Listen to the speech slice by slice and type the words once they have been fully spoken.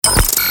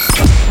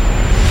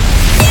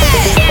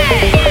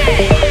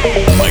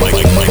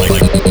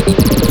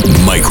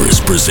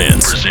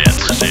presents.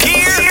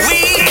 Here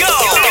we go!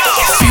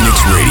 Phoenix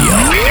Radio.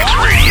 Phoenix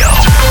Radio.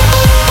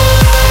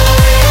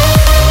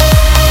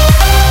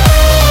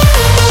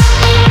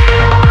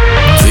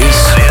 This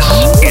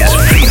is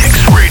Phoenix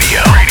Radio.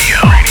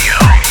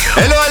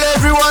 Hello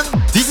everyone,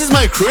 this is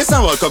Mykris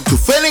and welcome to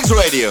Phoenix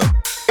Radio,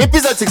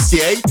 episode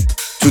 68.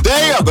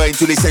 Today you're going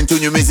to listen to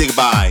new music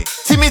by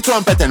Timmy,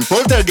 Trumpet and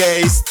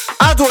POLTERGST,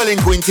 Hardwell and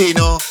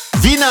Quintino,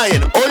 VINNE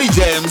and Alle,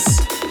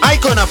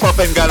 Icona, Pop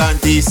and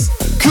Galantis,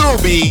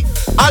 Curbi,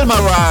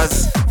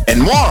 Almaraz,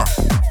 and more.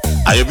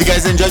 I hope you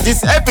guys enjoyed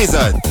this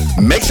episode.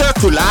 Make sure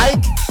to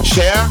like,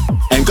 share,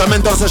 and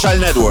comment on social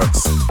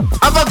networks.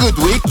 Have a good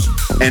week,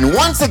 and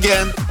once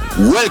again,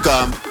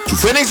 welcome to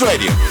Phoenix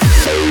Radio.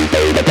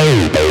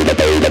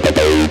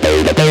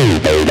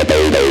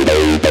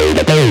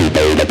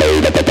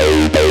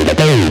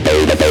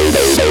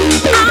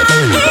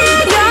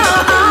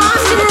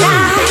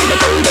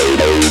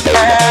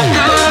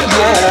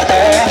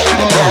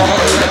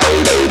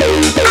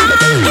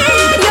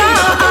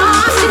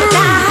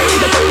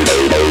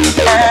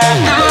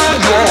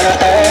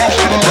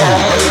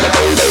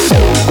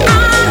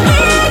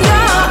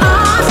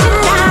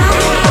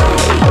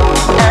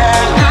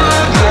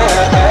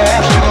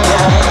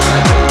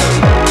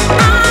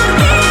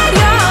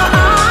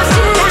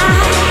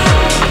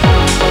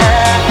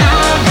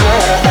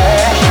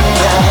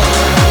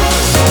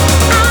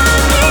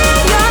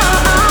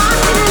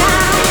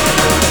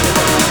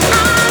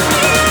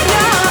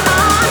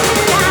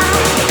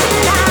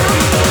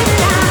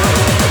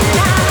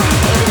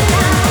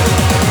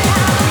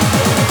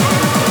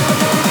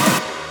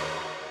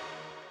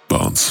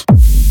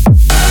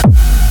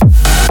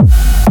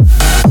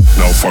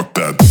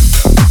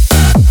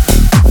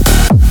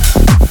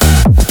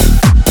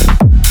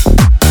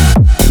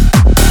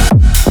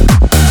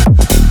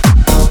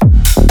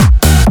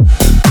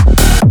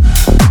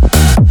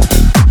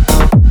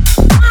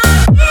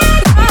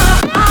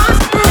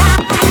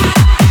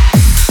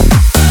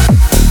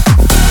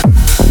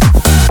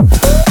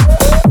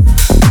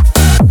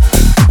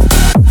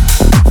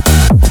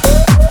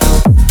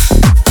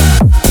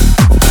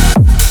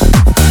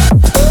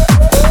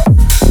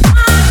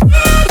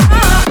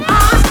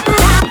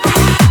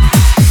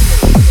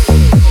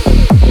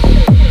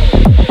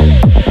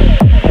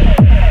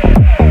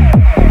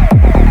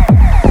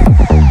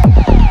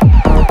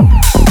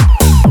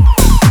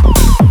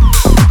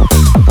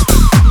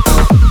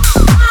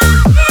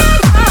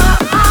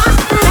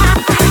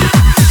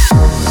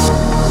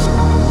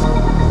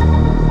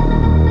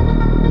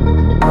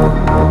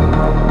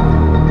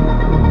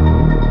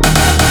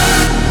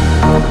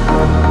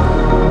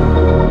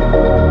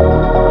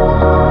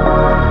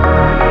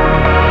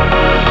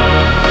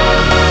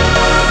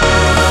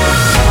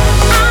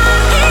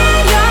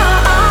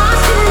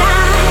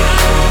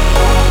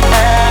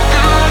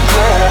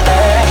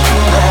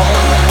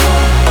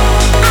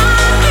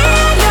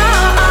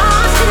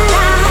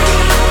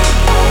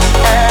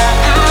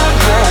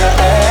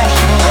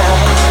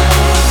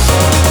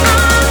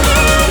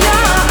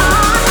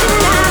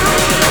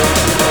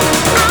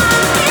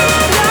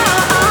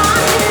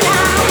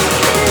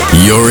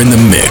 You're in the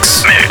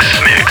mix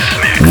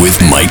with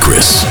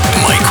Mykris.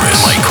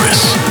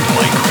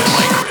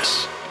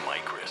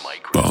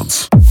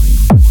 Bounce.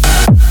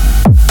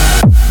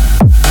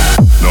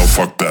 No,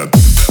 fuck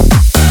that.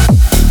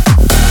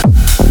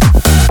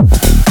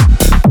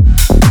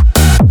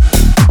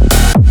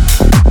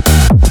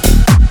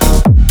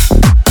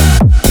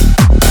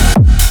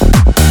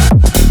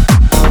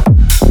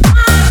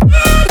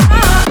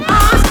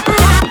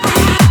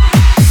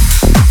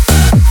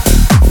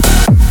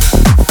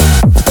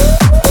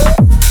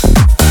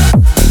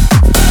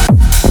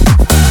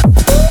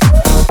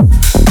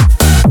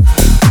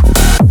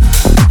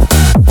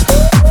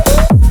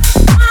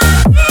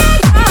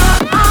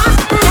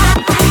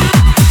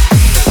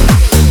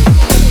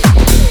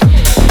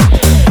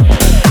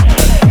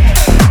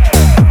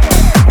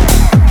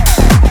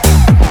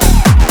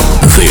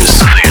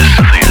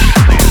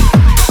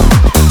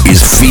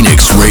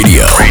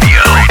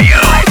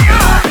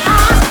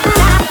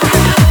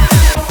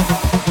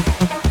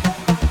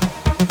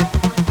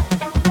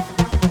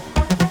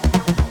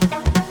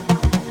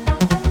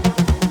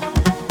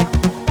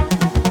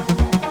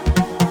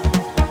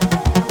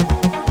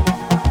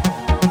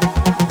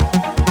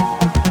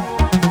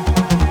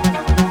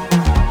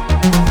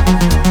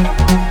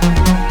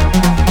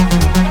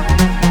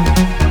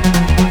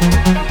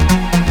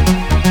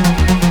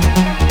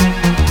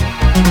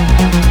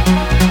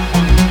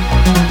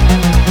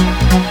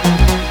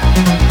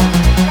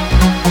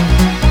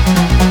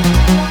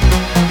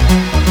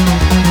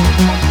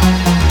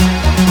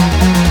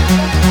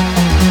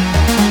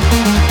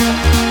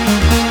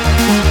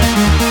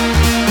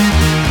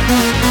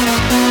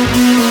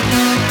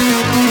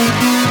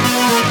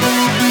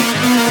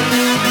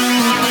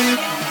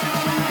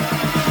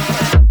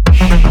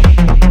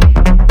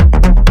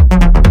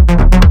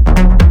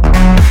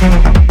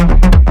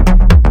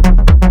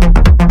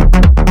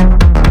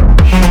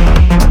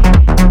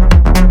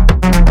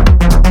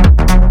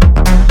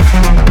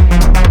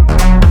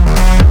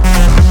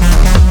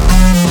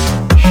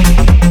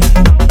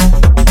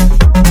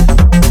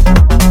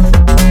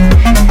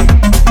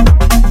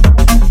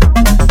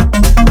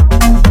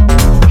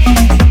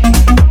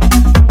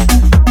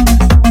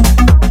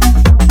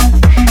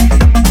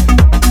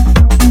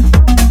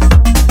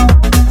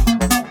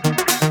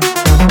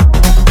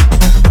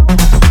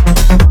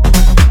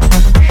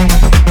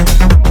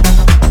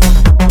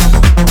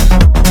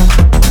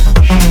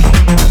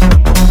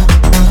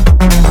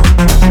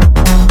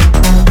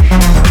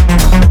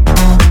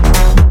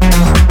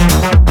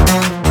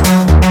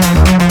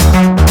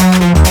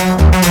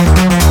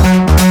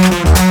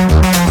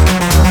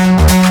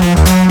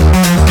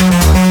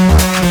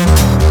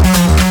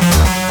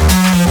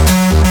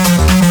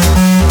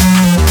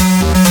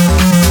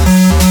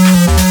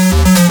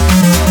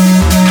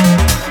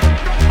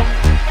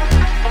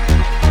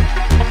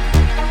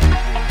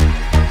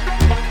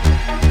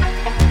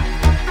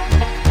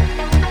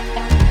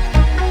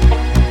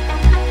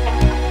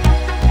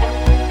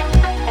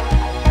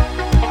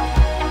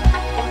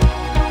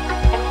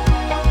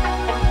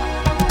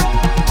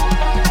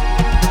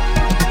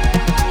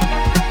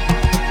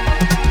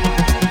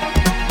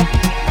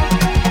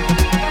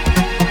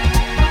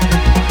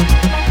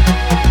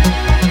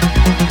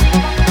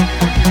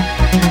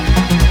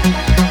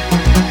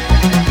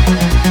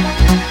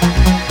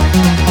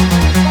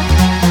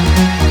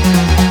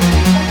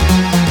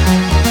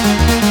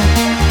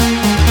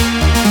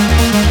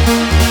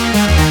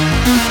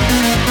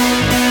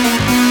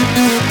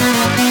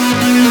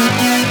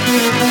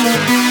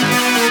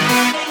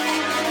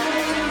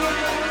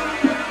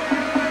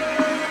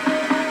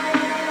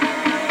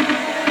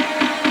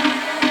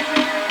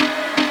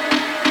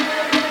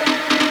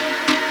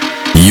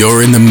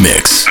 You're in the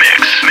mix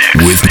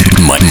with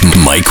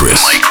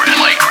Mykris.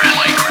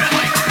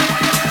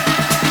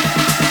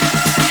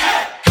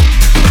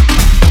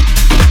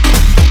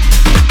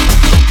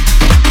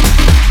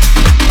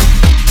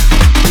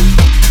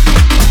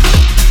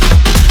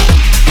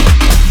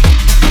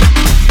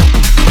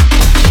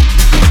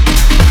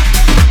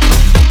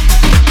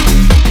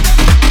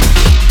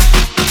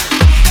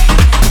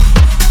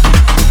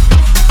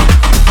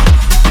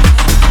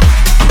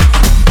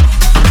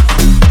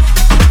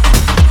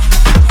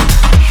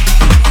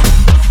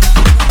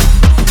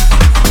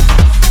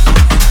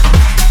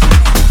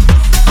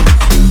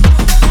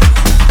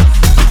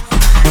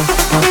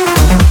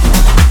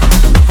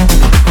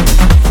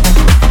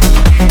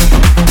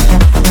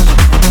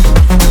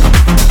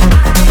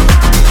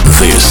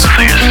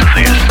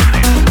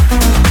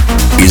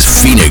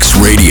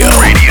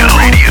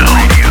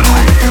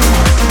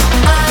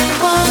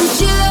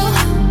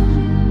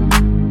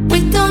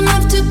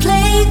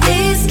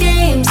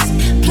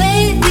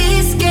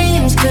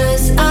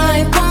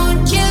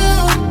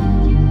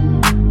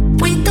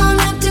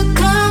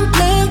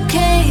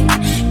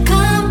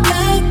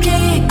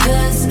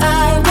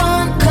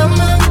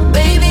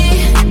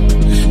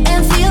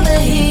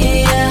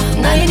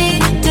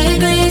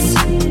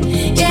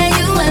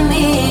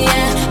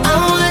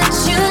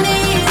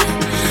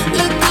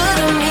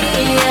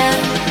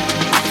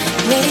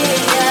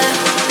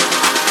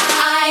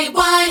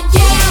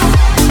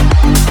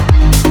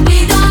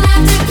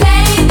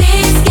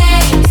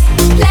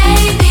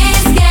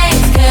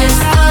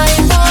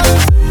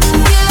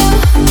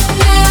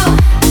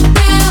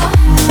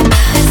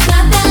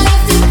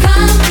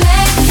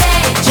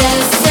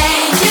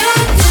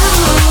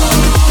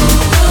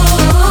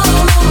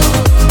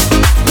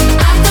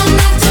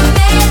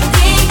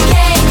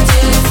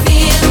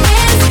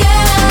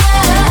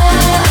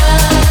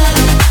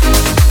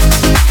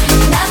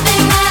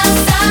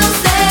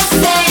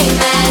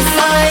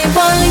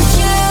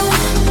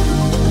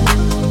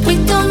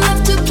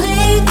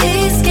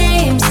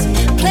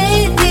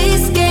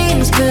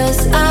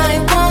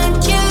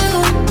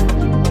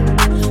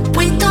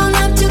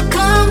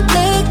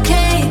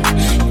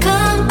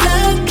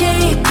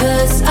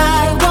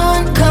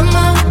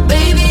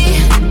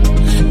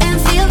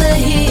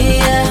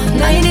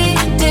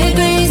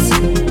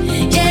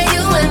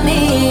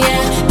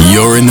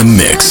 You're in the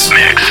mix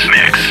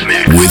with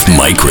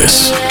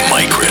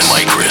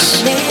Mykris.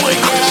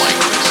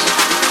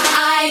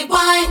 I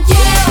want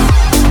you.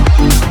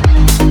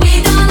 We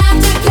don't have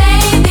to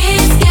play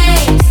these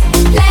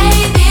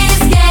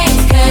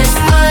games, 'cause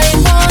I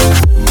want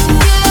you.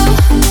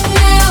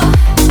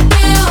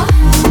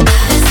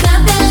 There's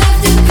nothing left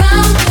to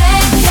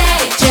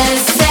complicate.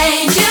 Just say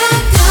you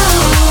do.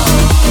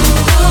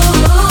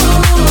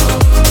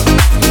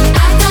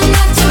 I've done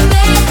enough to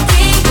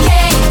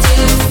medicate to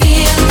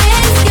feel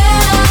this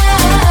good.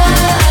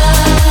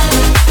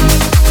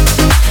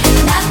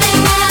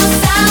 Nothing else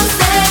sounds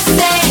the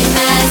same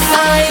as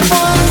I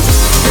want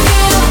you.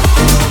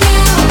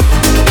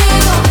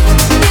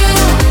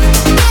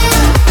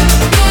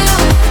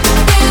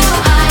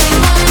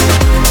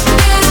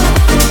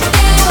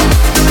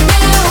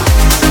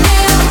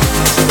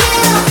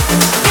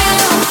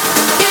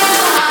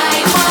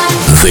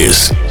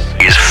 This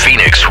is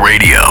Phoenix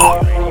Radio.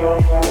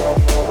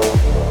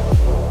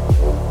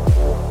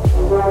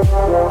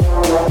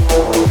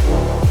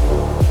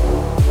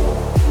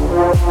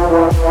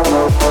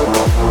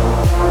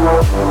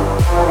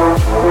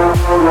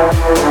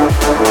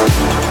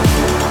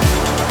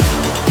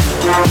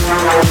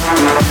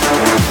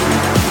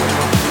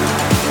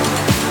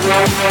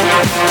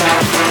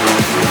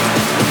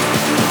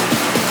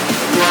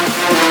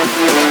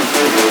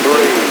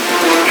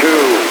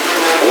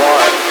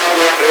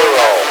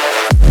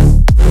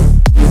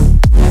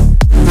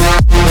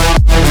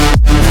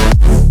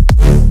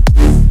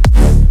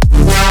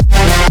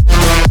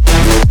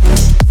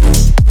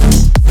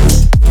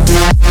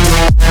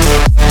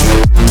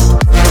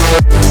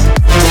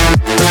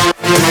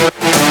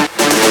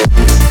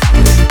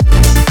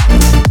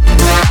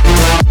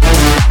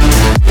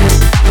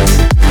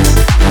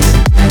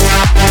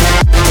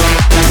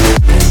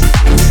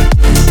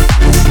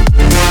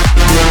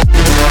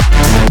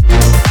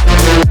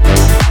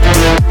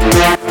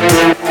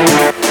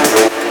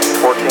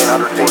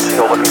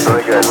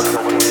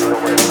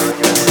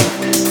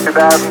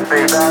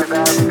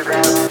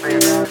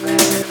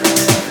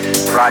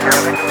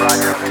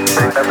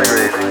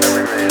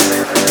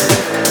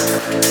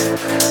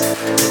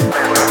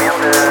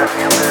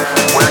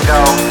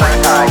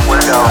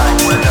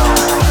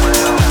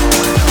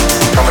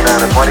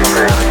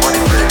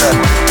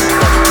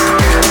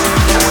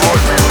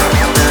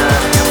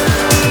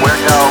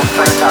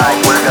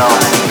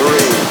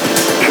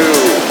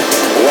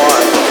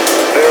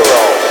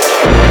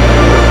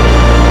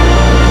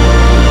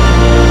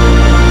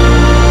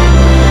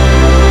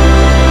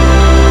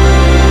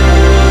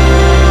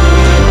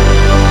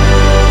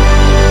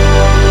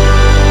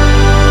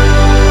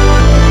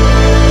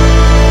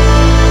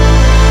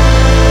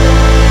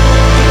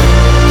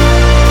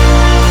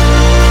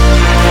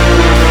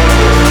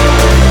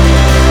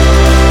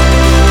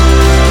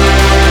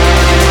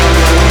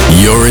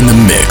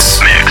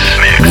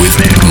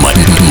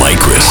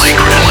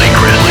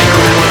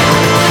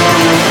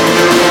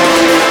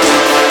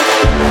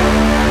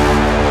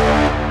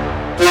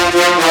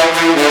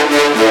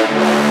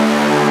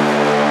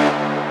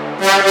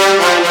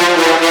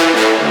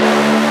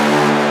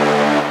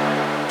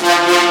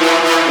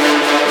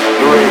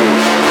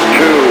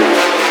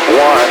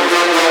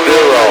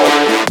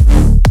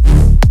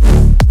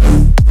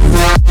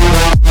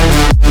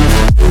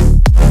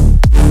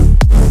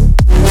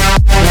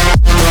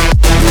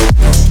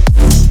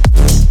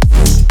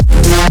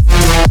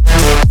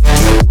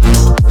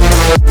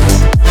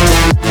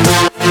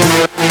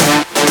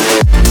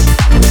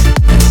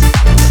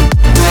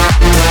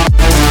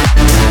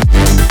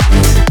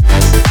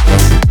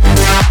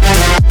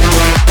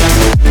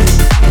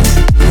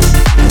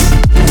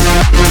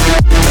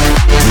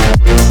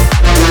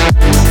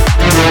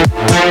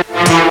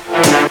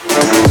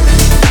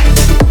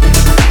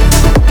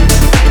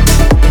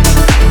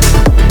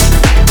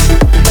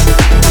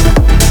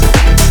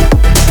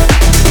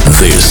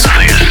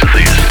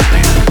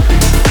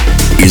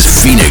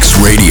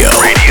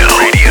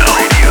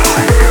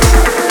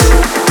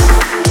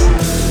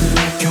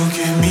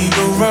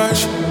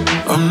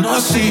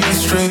 see it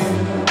straight.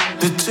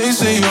 The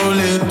taste of your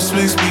lips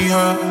makes me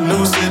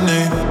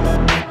hallucinate.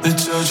 The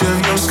touch of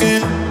your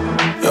skin,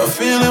 you're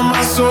feeling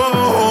my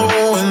soul.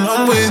 When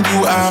I'm with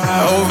you, I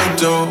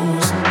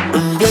overdose.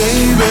 And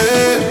baby,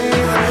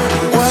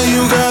 why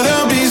you gotta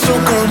be so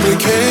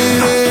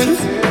complicated?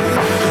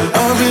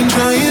 I've been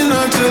trying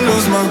not to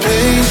lose my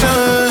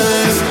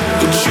patience,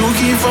 but you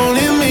keep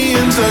phoning me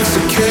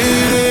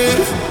intoxicated.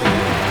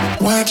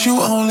 Why'd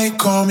you only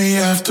call me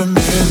after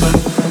midnight?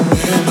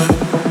 Midnight,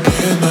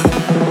 midnight,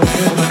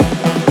 midnight,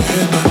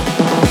 midnight, midnight,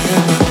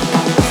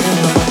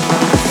 midnight,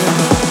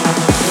 midnight.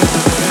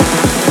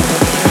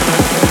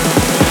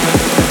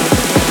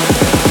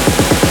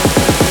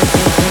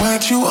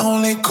 Why'd you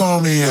only call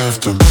me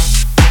after midnight?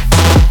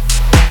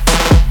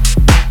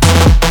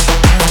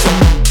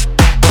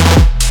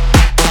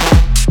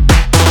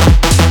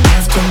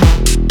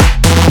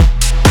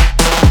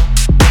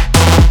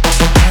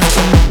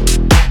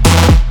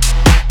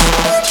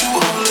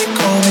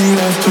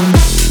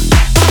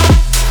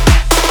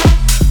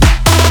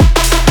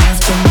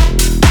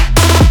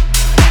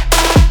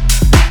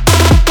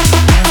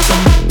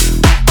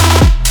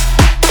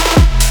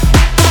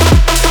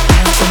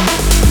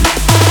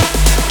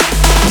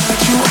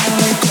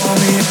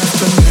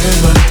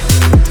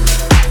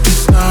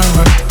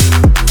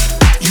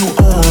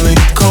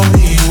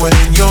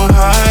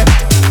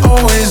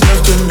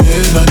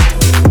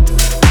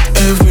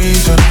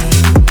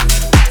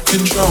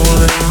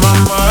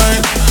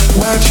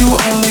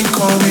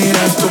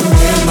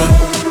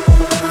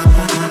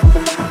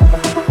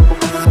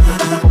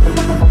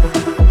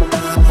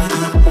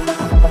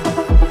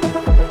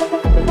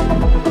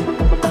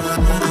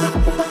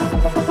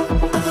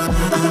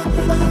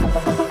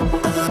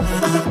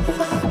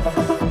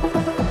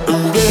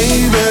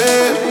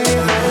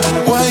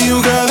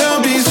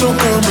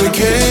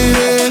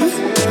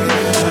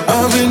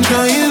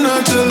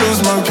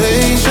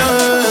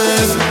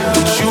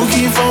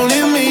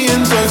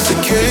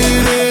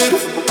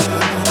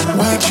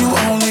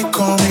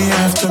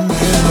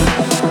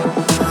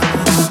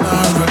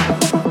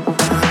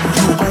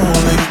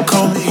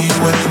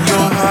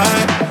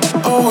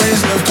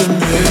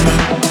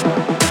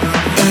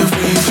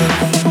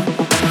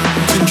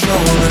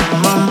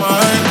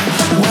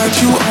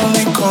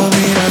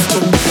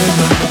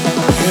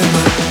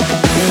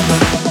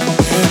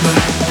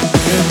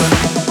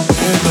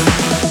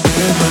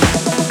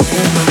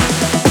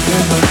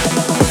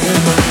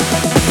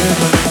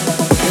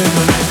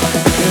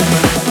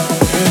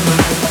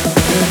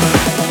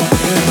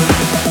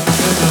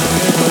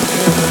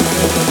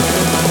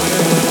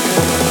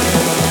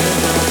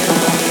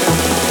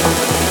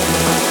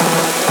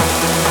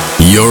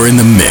 You're in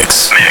the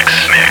mix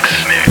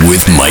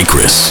with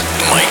Mykris.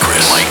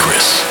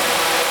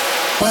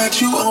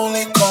 Why'd you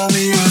only call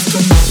me after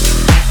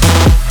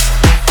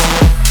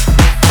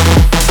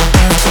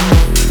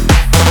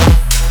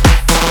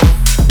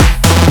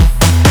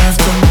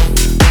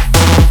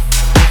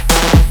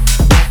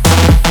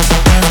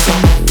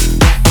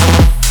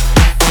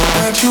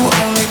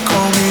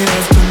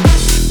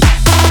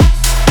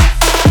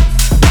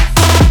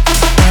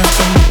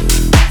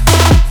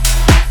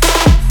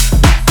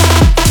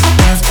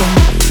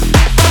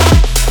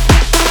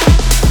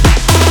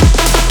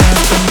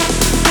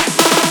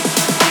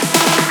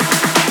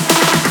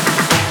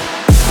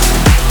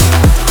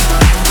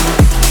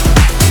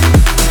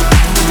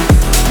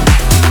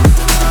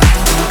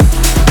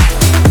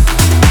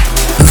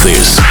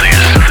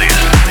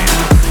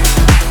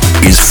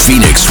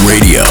Phoenix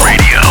Radio.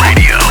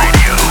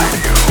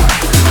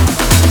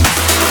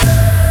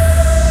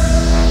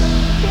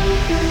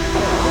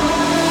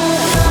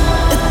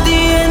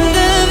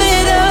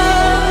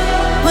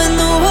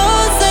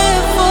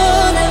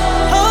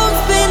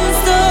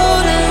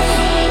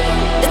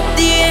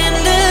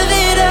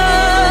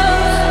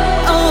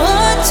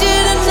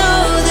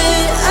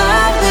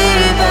 I'll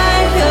be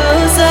by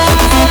your side.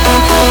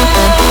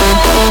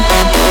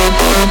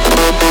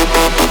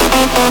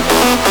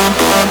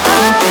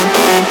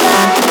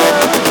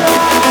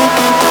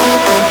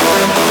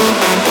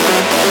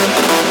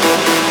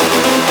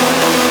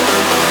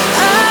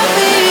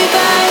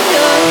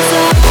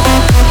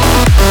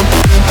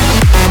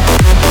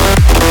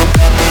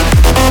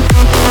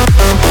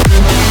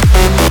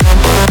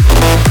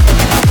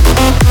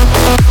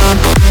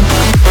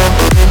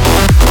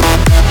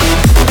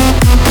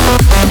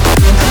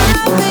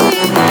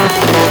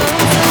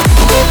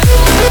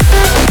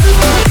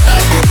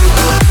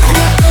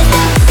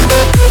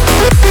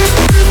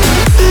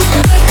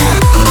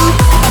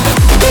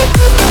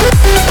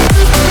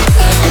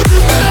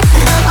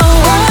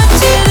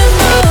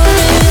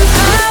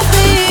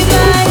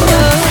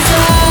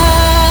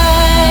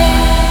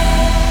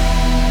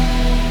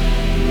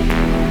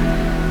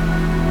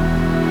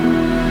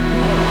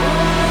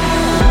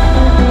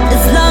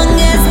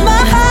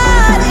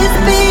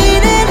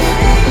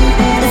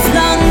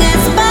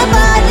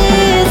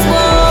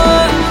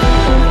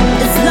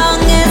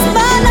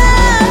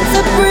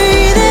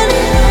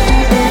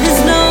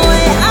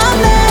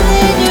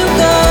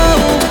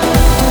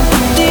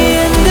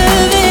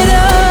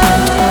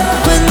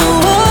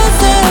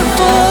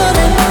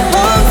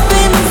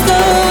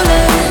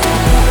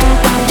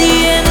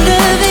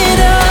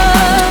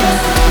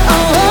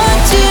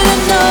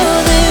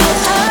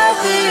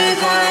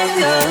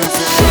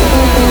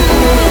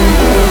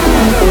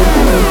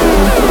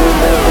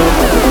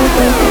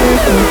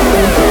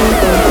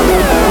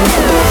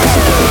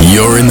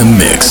 You're in the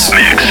mix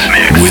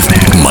with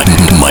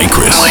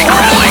Mykris.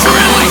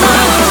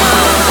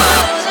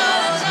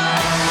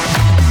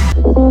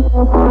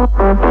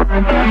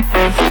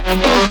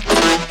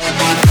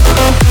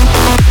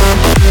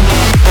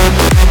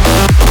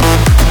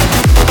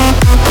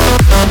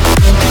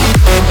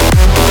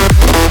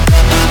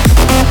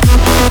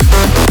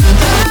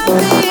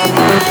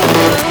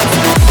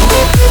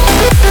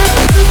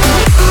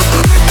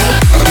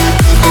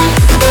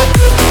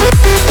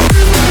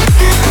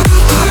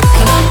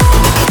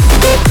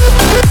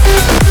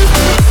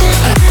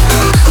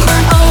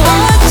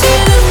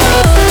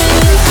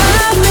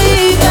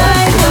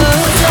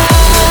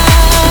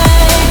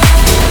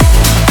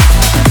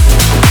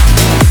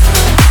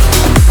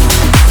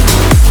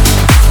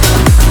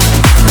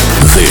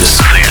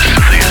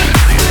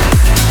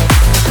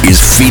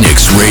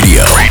 Phoenix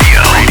Radio.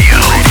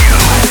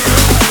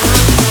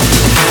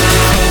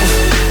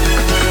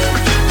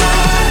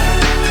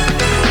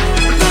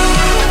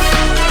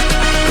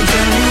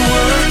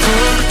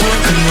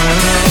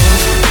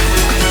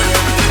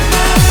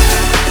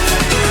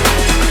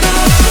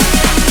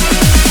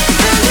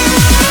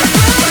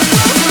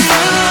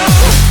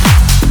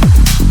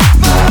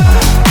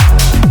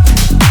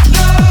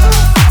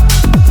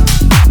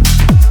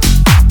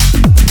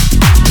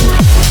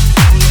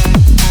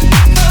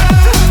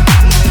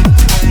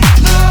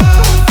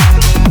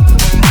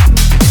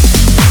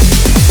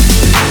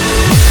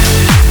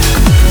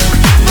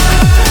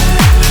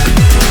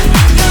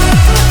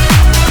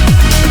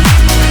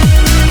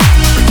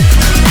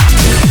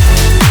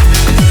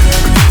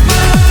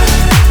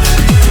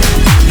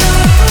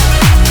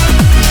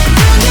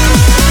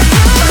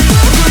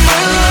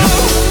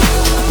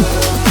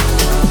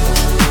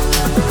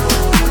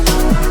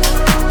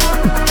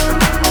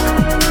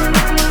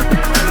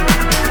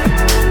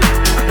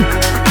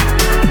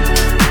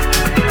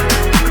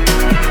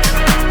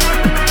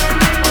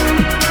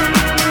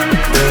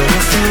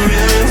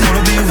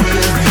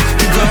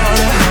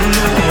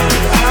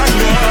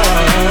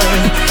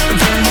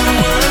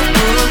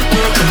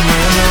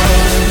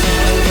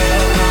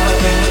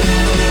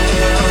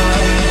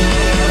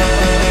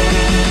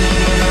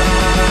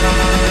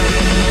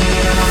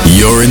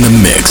 You're in the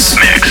mix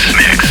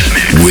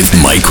with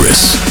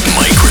Mykris.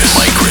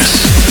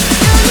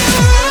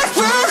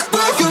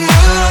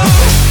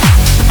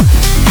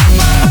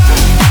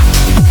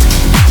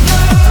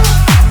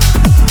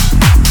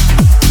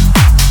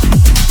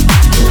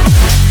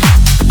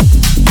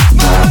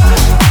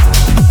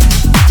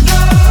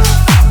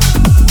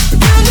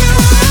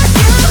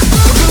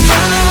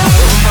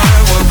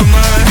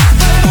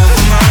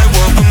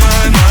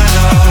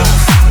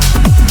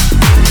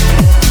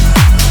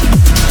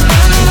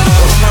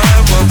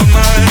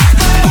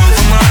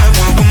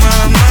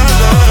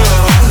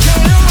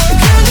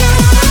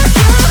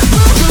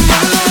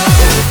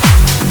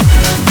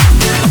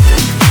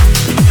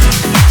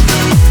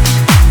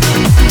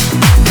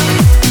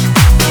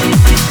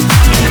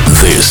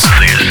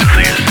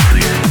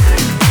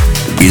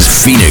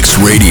 Phoenix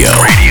Radio.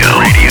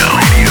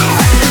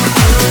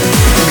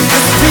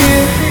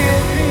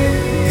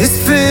 This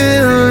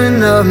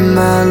feeling of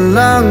my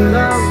lungs,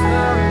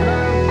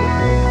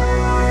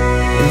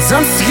 and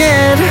I'm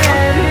scared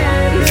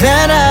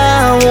that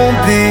I won't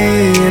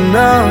be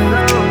enough,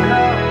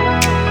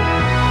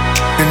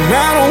 and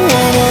I don't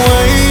wanna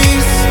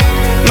waste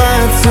my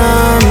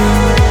time.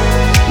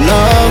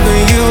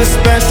 Loving you is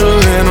special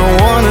and I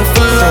want it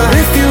for life. So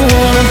if you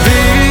wanna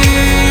be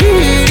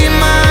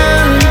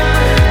mine,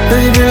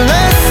 baby,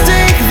 let's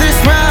take this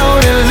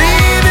route and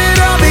leave it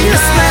all behind.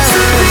 It's meant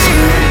to be.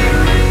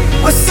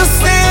 We're still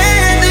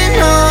standing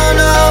on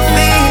our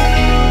feet,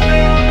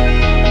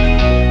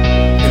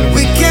 and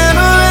we can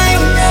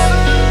erase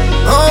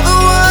all the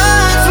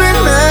words we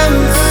meant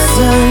to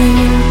say.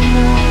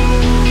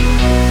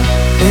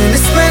 And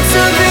it's meant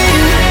to be.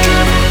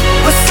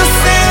 We're still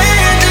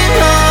standing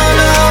on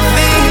our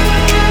feet.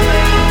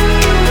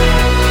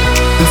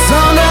 It's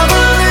all I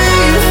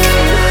believe.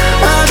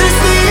 I just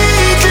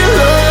need your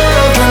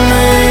love and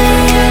me.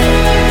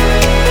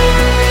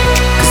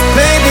 'Cause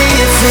baby,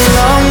 it's a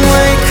long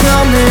way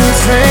coming,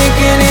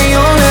 drinking in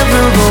your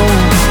living room.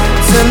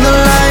 Turn the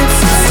lights,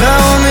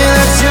 tell me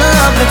that you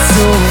love me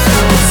too.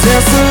 It's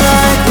dancing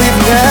like we've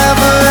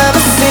never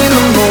ever seen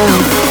the moon.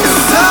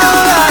 It's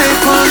alright,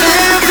 we'll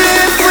live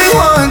if we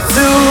want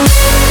to.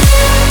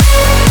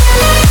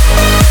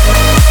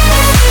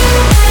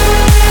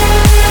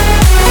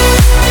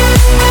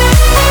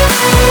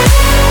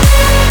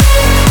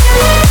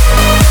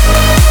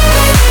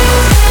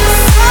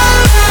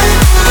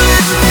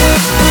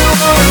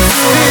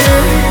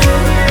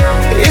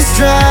 It's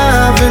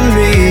driving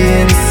me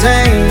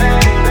insane,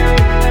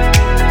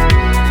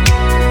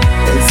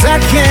 and I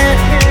can't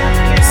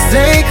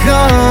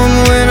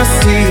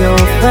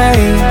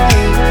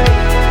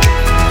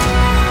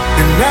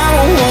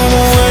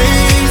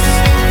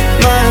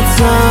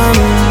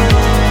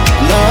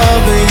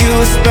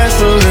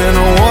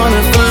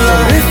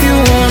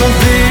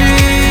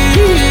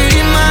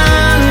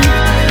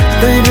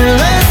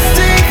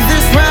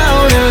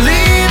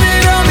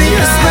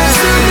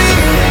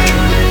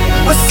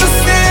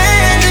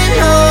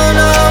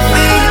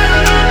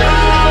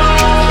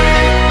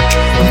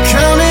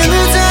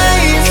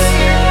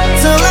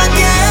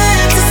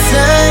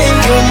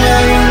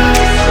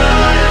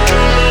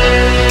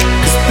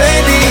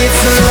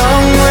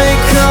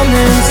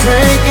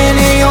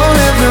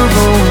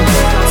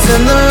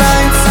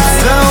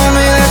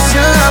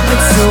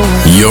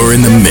You're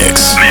in the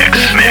mix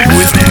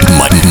with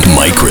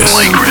Mykris.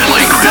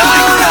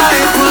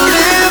 Alright, we'll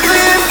live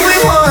if we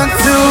want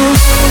to.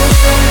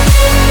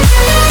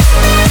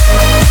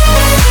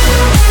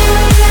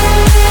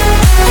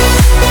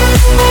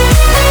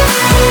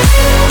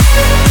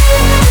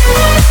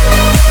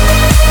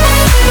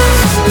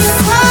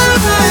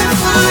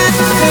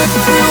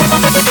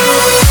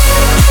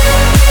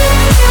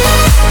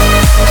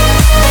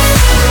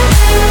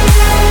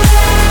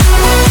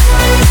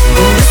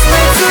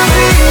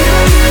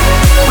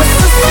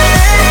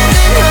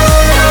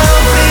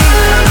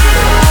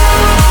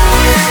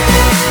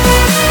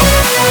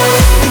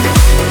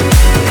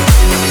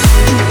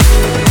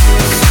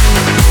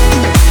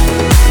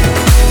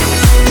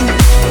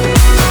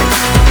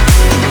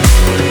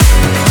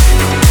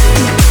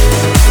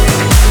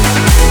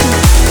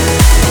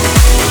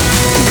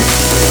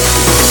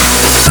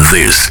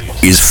 This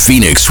is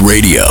Phoenix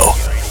Radio.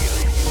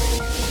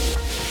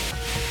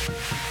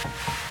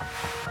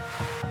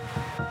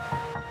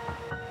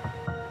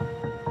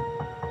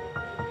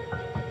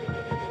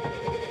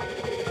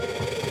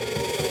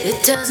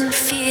 It doesn't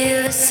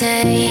feel the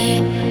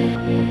same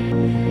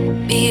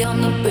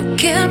beyond the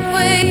breaking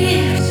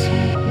waves.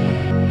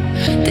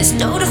 There's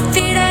no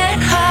defeated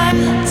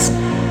hearts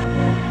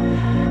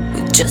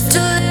with just a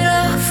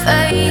little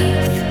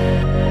faith.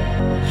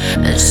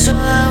 And so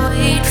I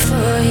wait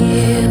for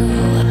you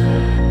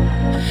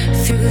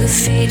through the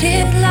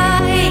faded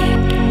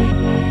light.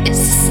 It's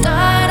the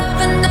start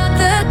of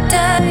another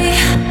day,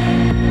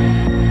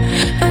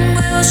 and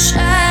we'll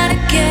shine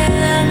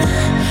again,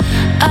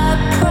 I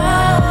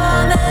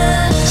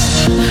promise.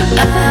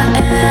 I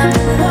am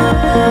the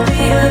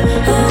warrior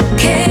who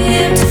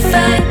came to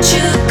fight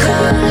you,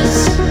 'cause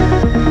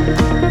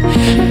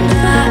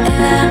I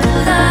am the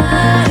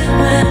lion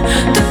when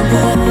the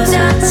wolves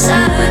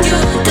outside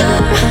your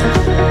door.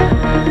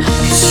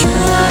 'Cause you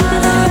are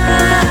the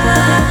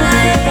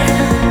right,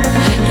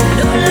 you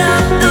no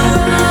longer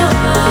wrong.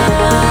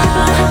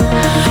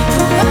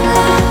 For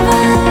all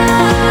of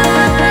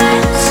our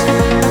lives,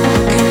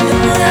 you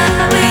know that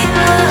we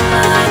are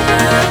the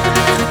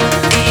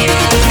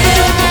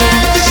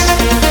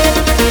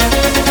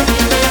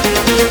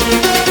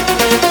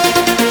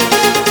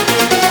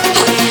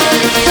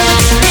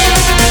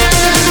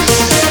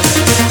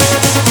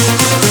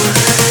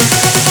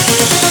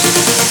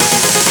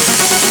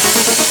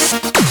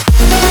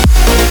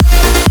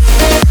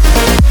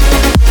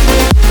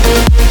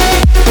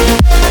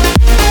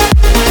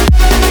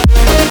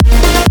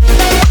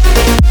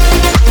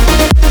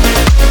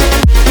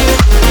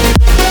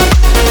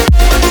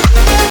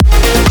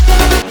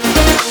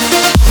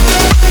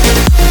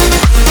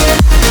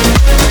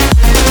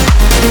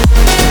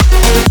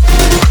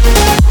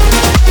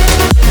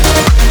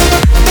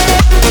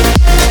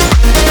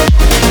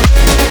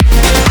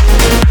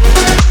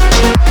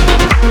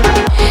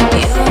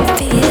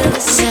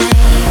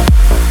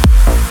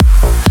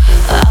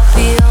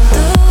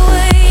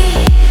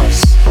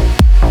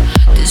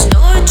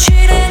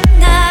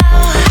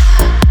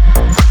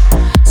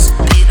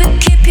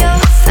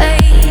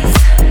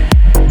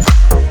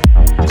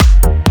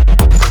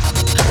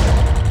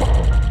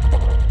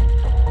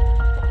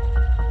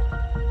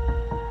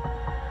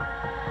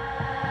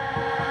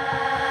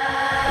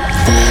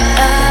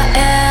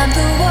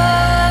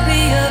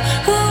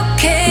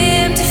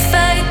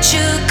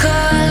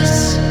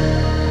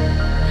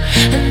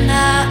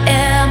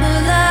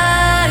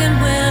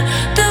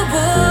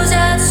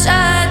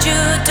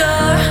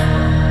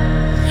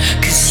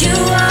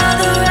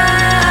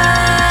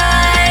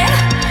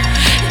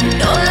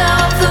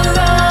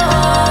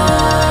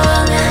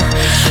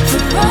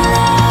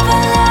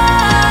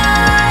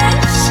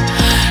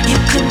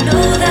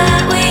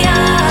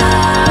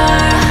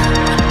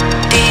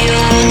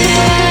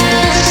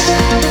universe.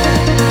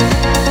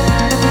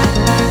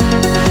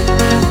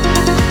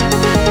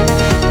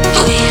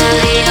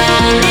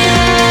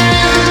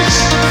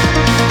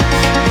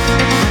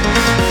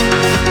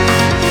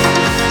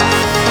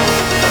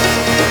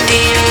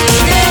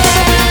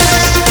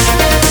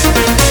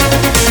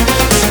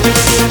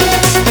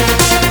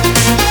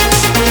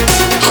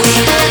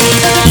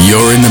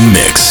 You're in the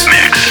mix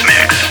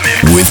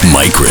with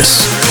Mykris.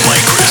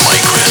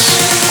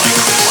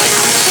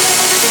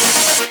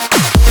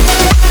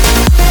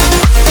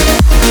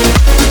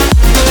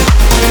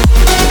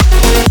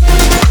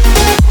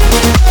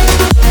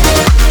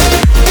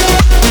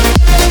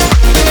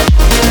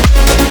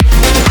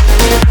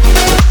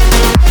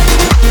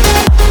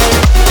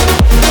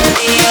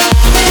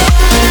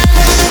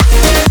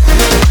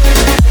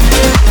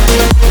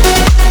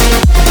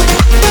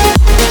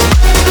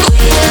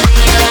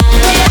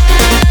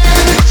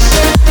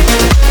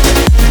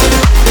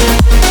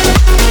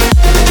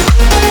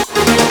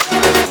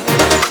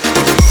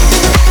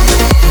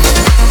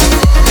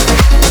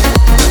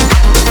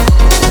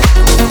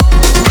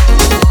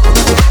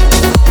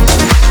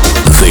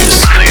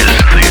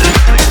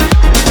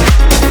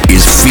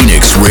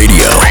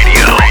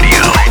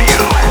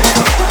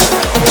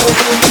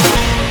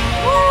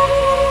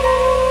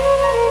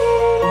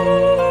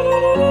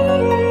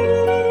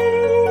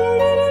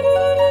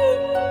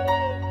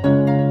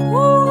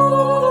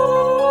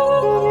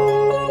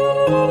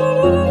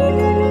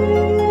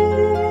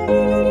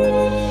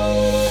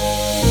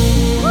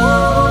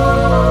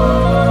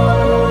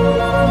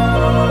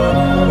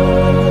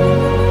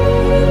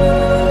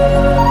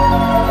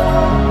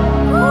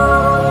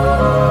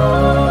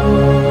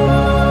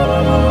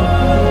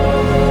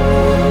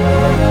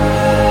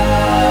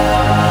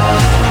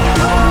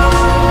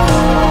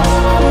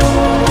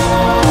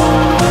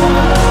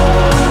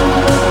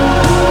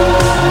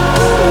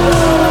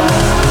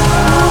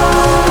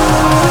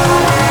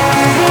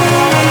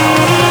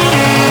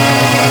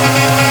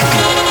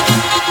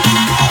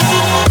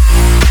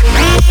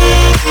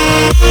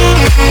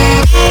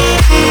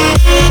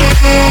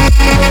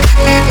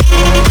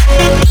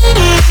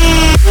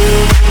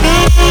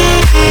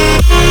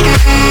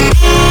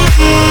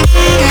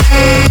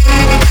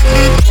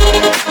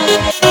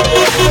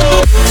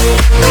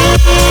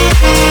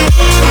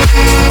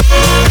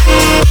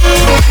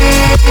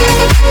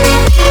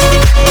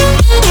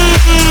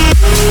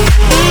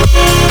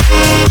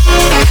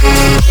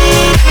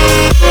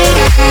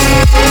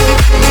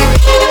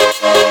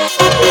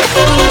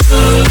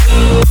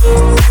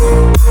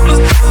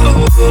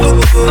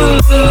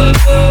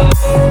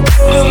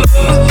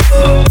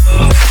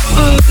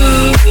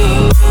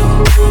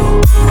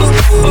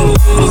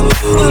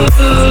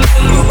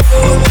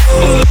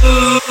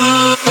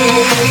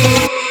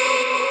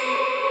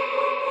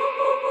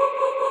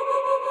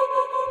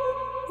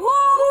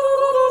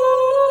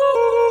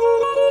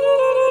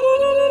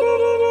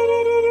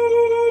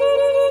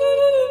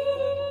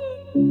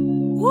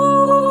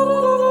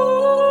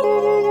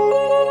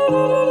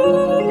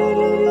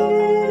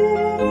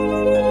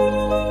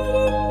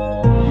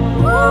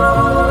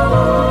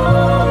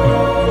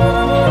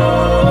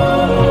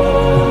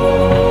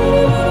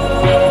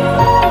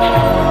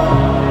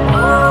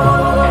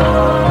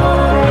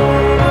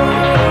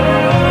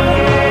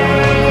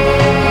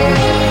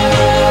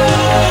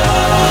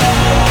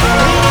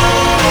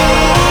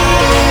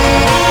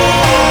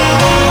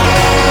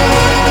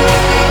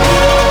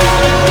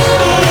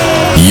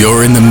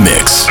 You're in the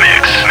mix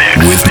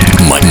with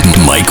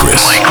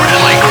Mykris.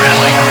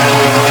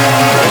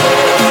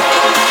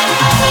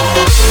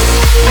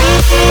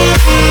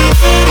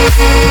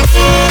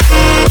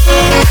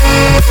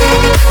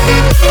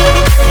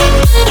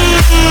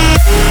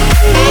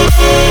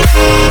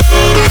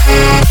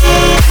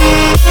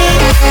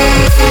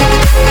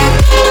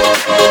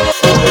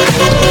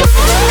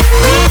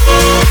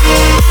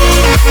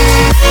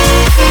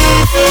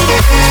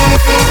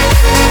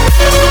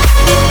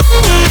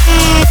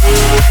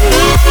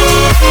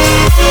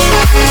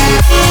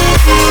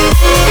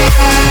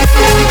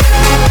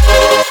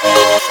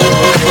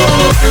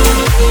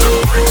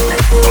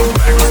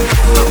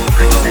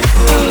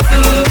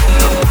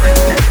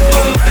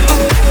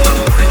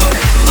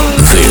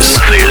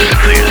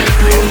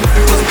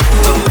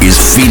 This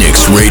is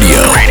Phoenix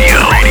Radio.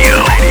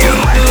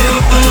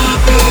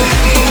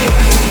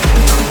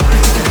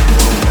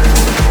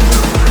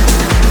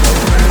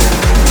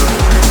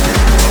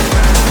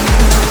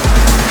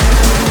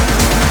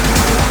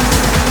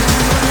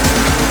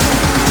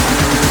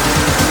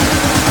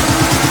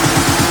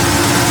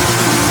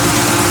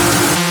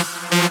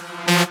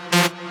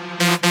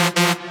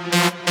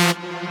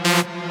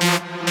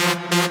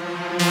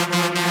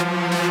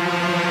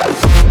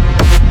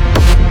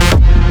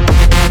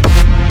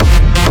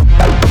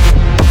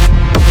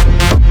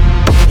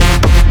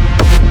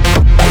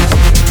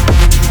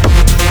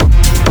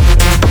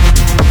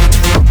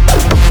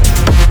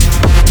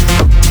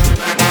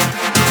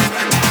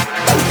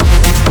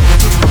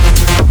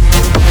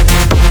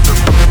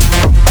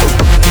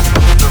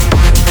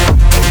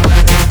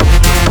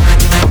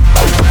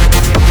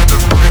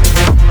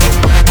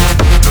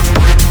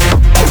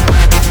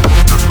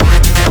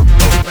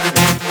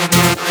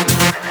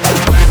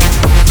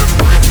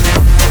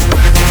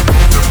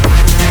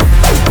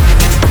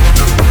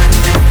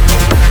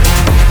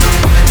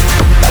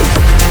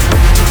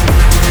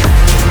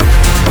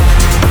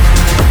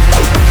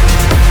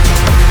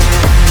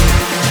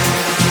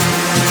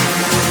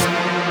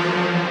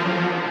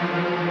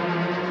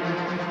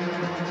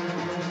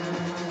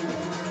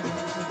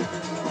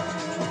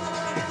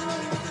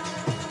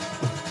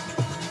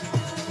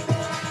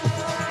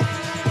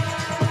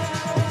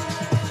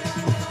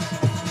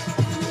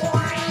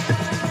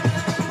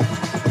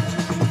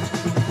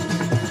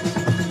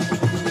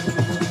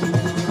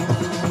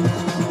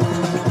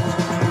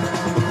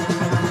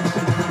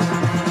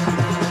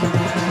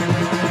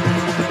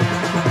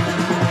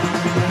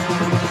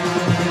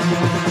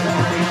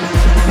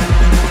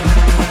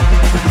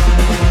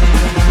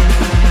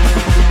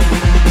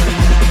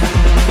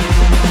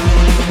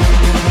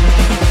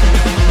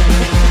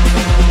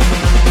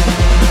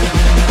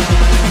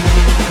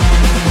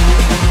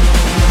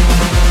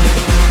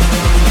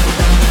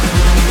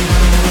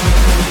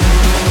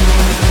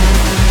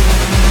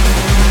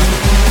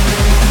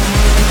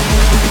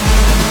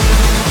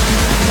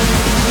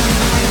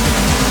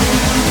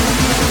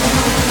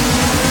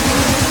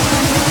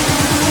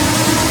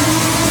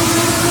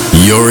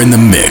 You're in the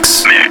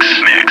mix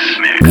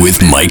with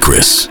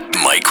Mykris.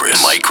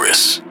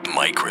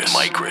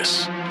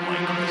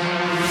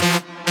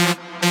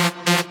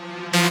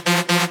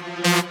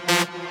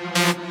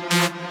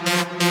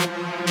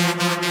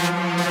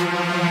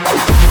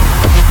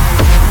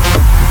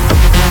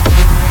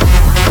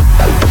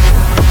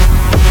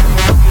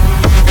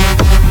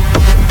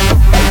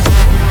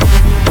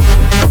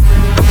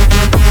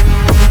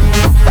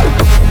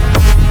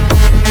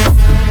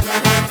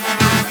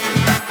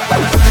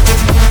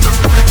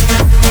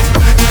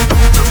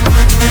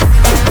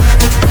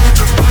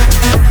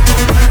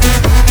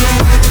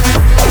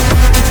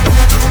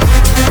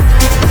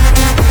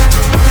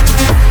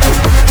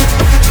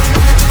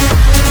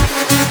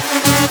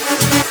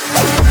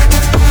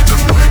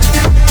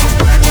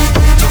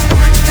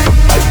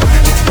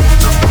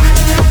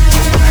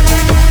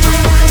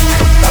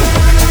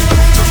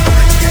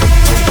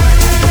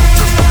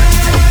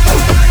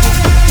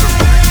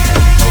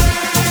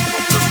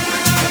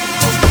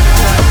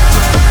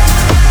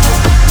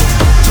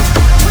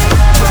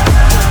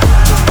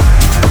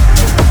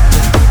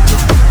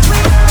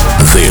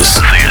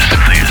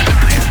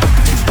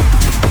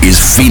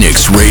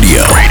 Phoenix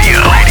Radio.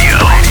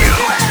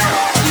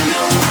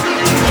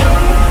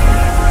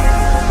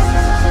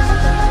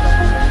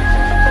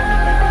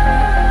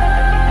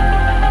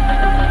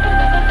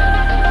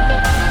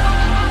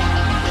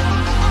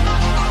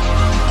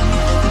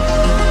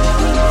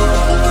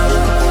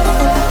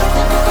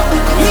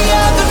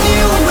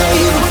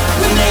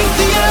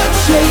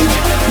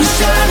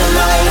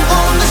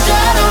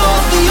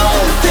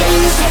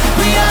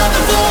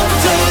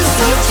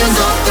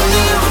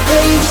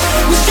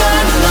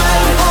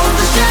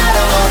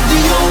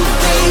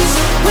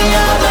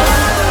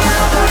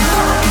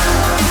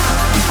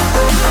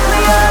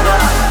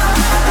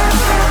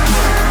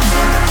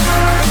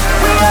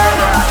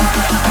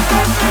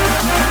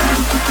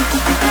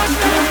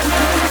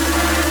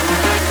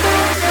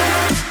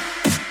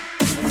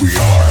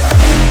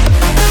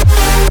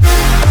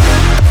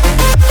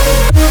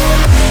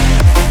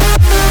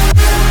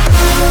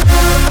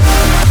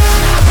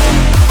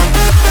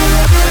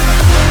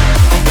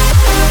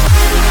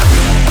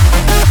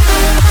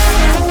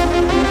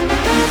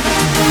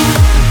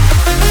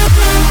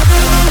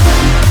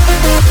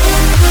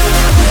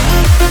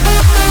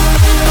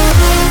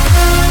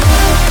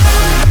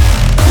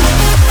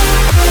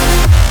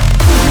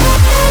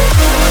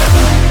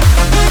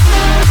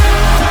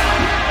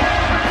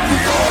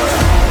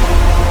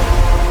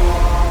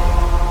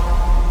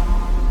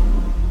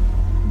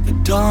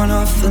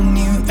 the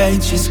new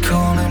age is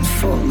calling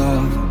for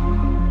love.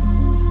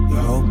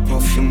 The hope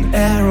of an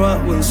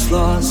era was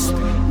lost.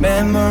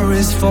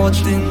 Memories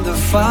forged in the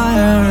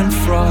fire and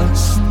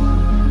frost.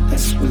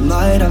 As we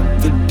light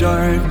up the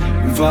dark,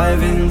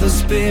 reviving the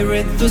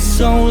spirit, the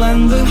soul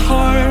and the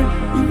heart.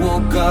 We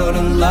walk out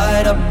and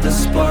light up the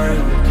spark.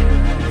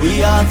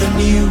 We are the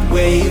new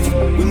wave,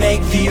 we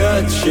make the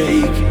earth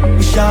shake.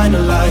 We shine a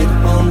light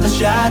on the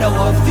shadow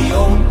of the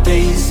old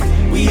days.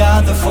 We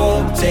are the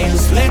folk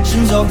tales,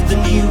 legends of the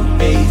new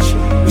age.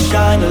 We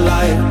shine a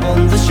light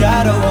on the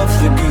shadow of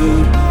the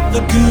good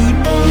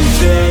old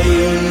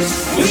days.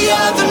 We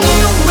are the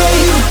new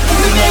wave,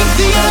 we make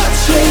the earth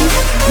shake.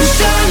 We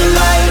shine a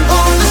light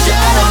on the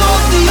shadow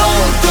of the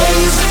old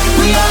days.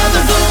 We are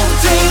the folk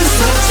tales,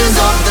 legends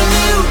of the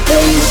new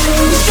age.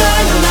 We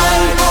shine a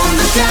light on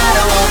the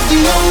shadow of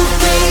the old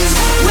days.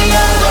 We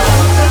are the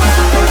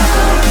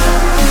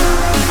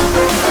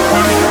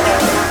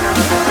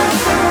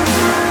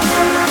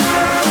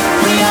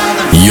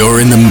You're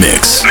in the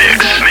mix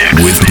with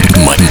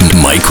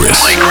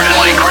Mykris.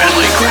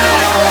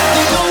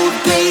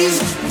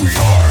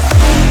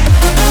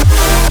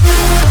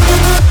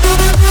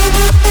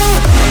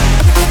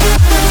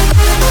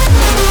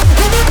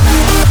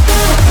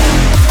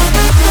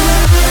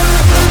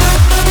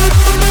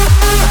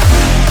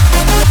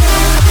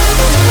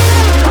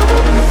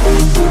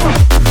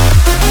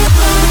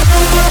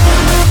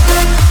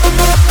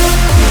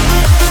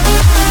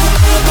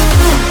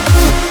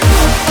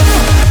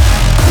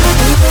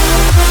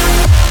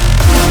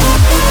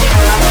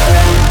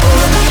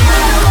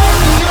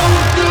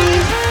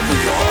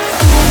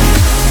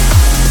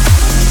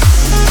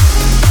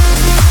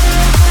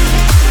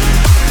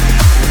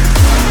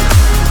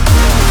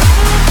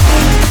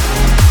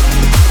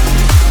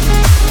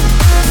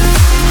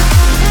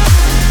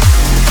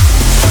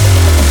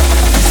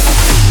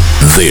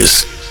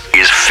 This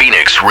is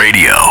Phoenix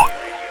Radio.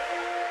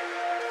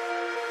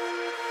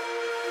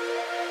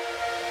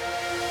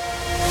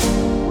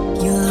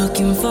 You're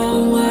looking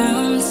for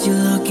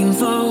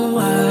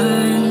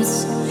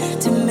words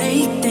to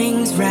make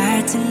things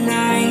right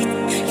tonight.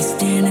 You're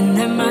standing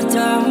at my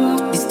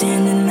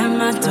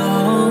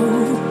door,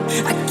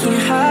 I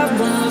can't hide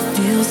what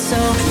feels so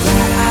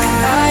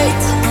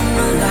right. I'm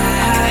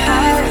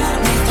alive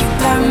with you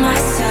by my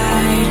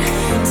side.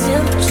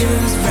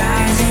 Temperatures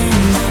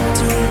rising up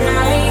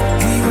tonight.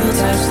 We will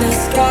touch the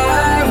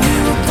sky. We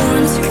were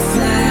born to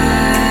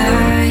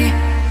fly.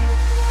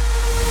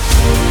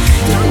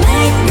 You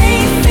make me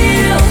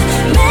feel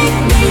it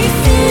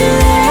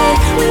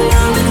when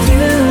I'm with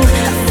you. I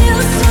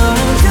feel so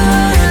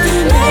good.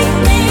 Make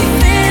me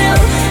feel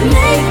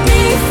it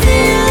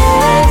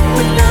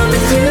when I'm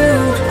with you.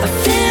 I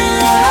feel it.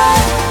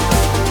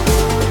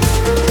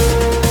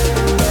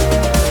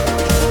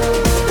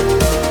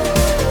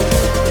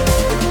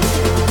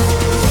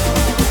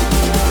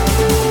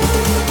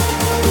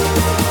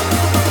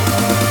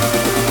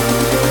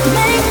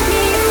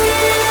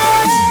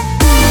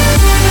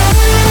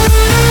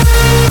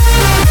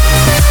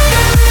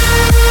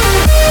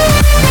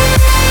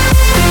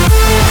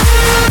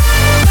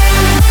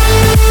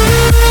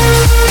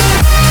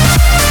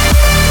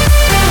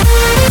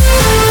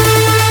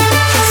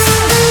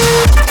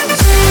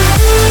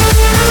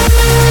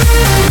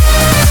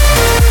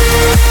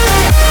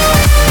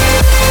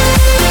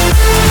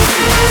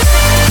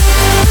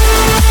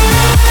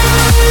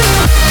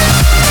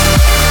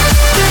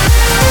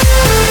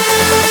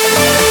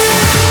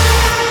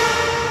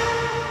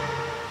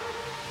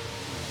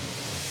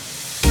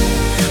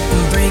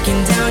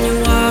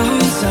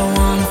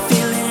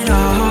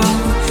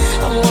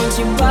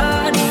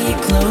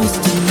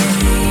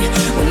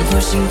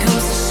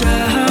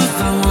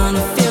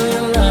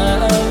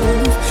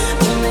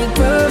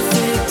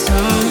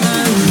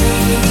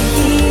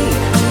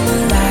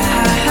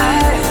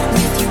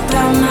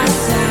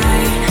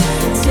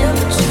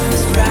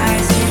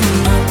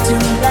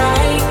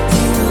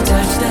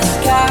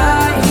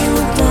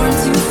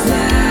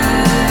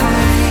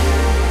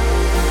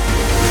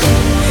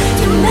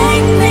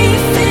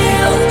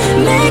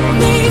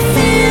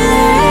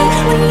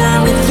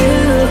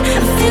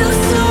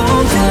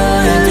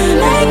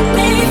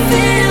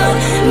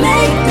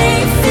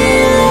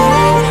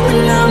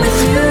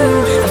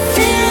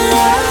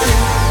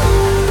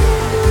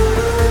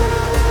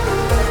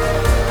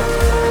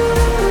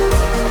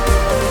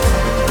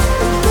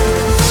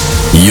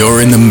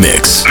 You're in the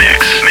mix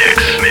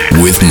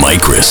with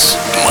Mykris.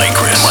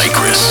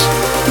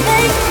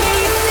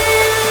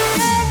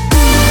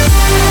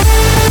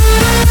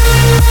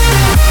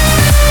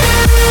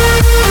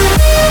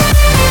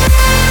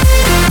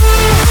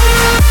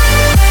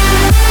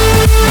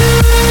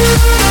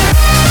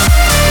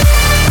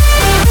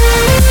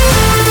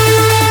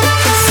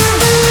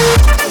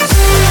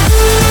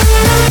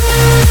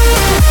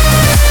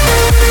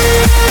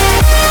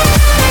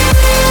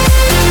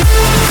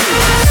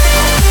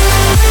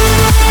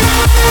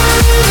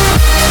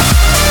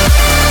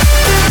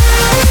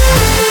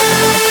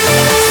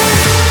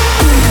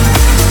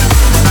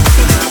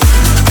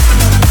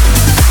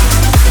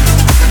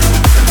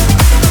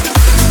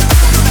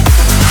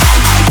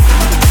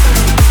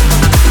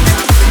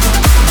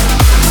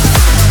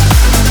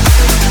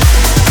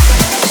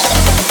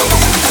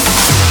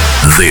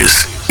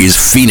 This is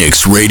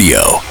Phoenix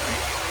Radio.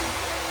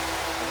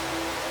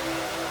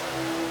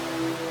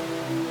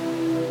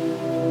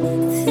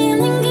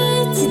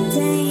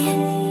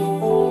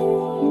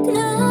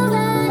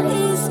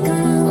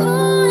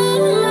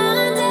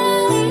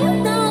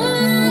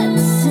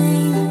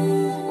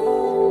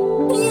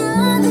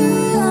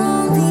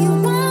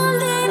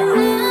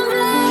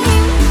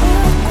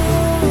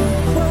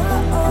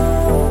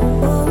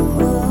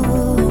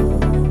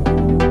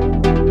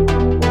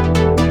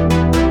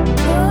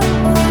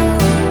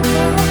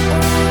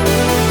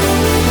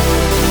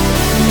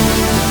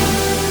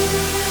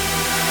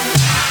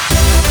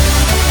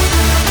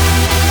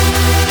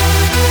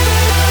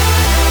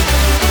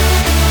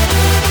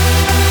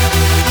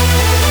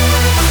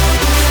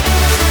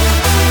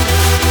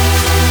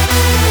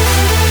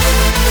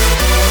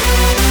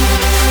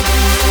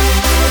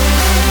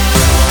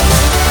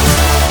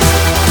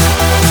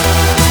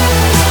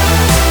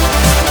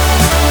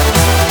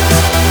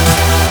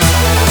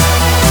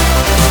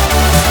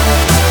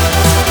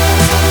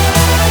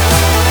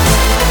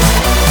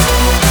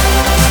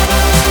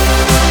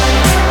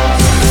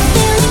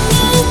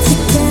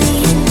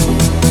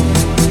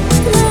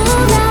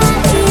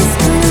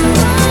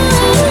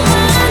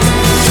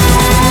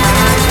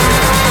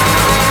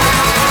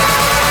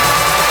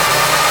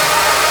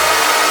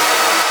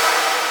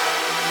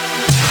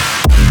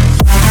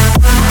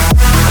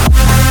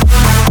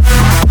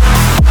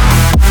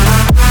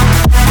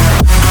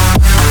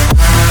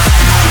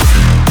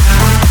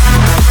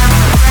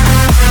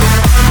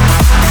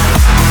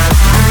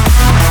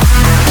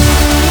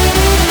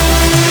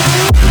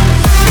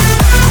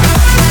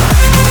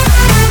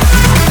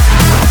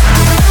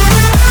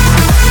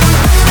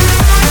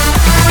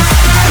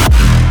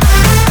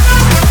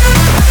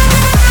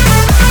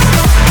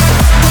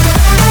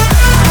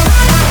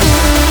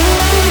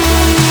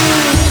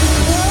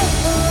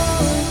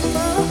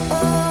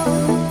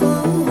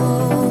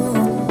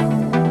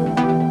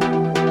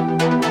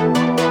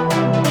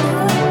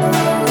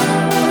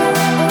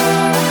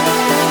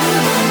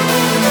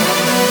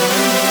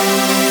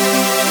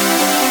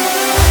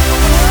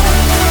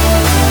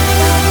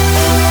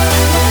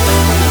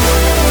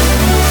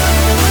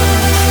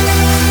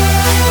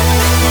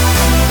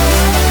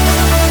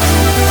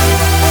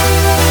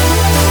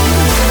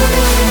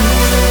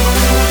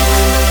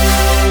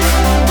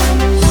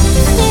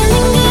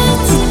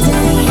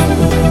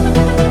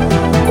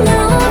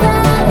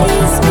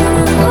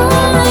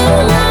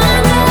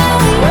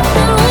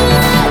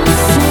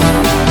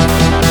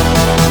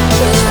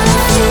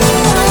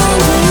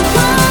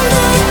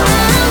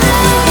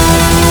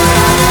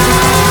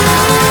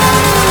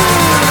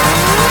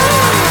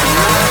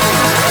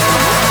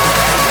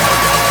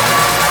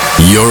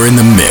 You're in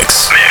the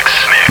mix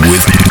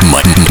with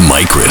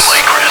Mykris.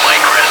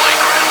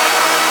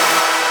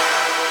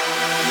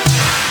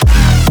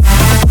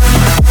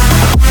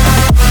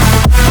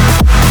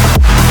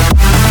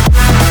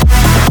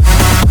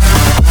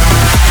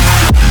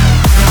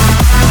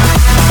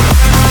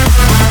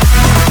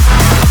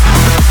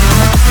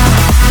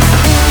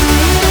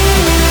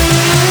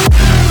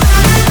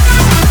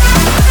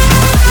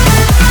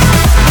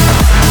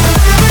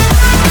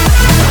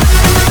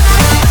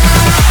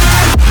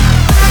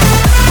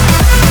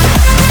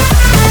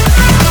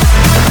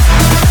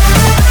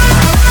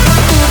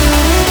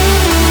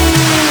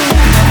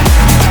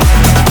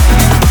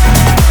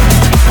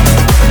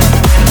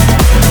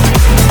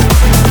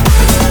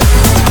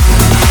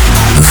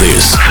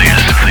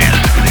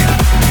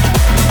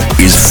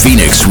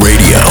 Phoenix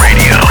Radio.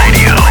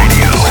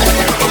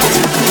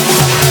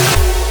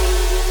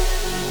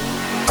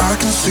 I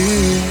can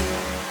see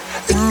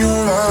in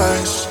your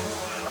eyes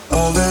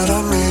all that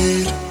I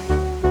need.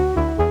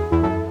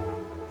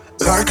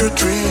 Like a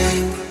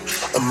dream,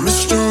 a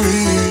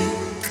mystery,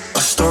 I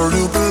start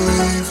to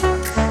believe.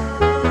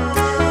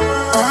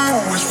 I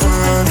always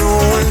find a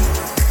way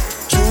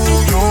to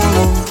your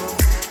love.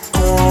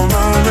 Call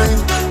my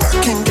name, I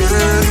can't get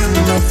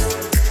enough.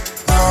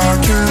 I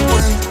can't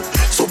wait.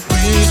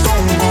 Please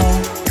don't go.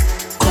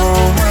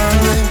 Call my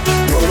name.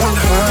 No one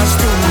has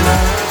to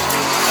know.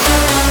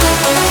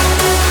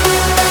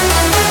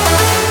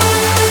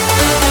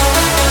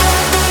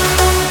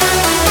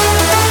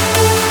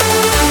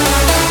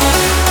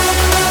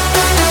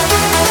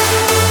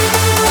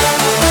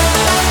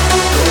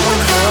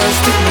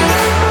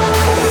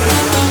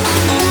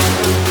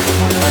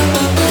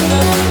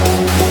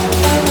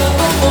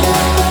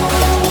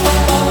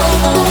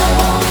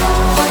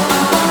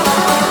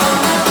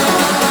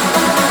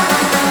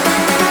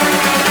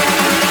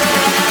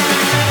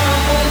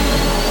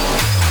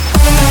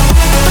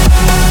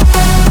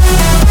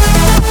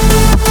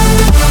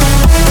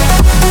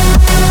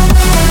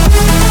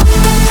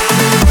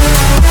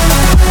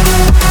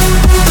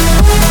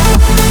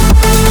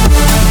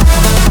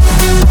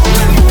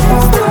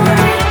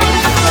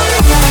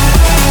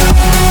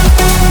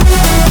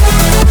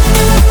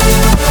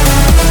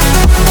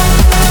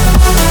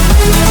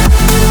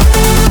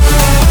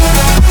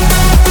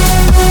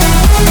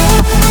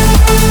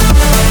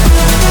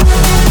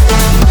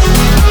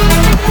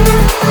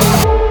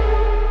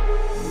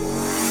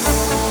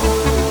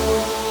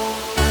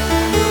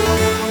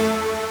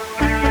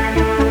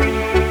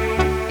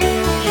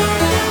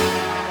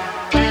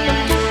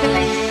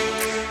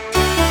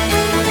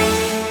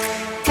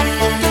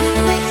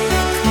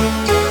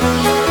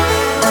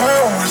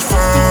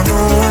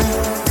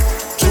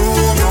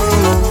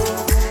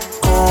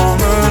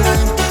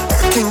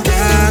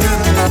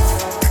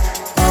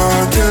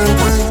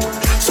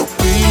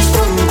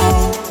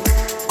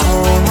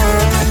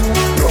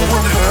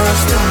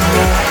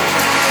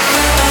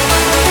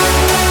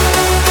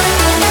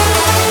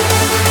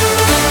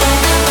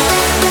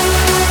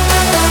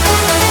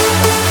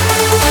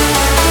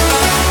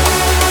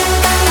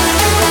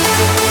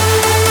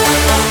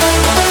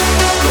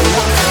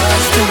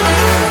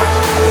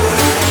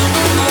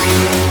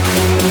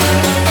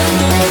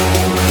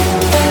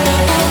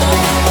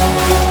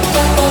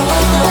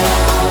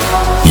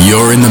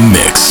 in the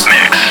mix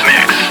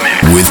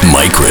with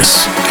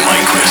Mykris.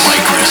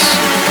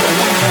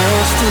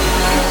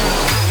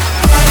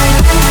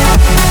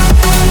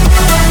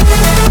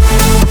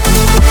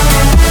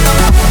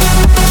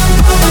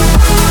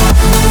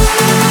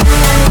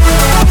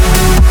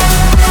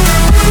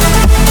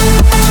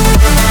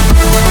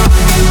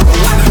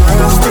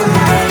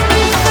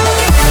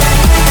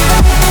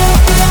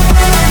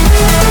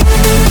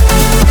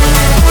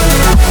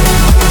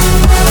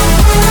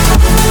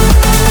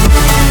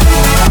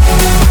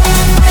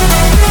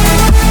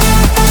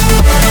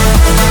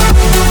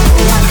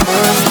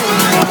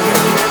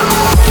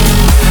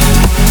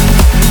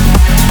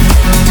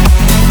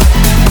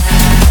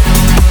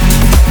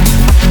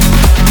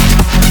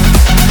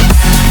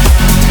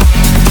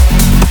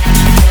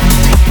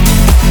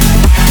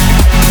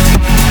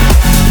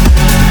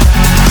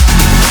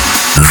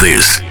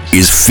 This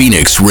is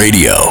Phoenix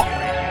Radio.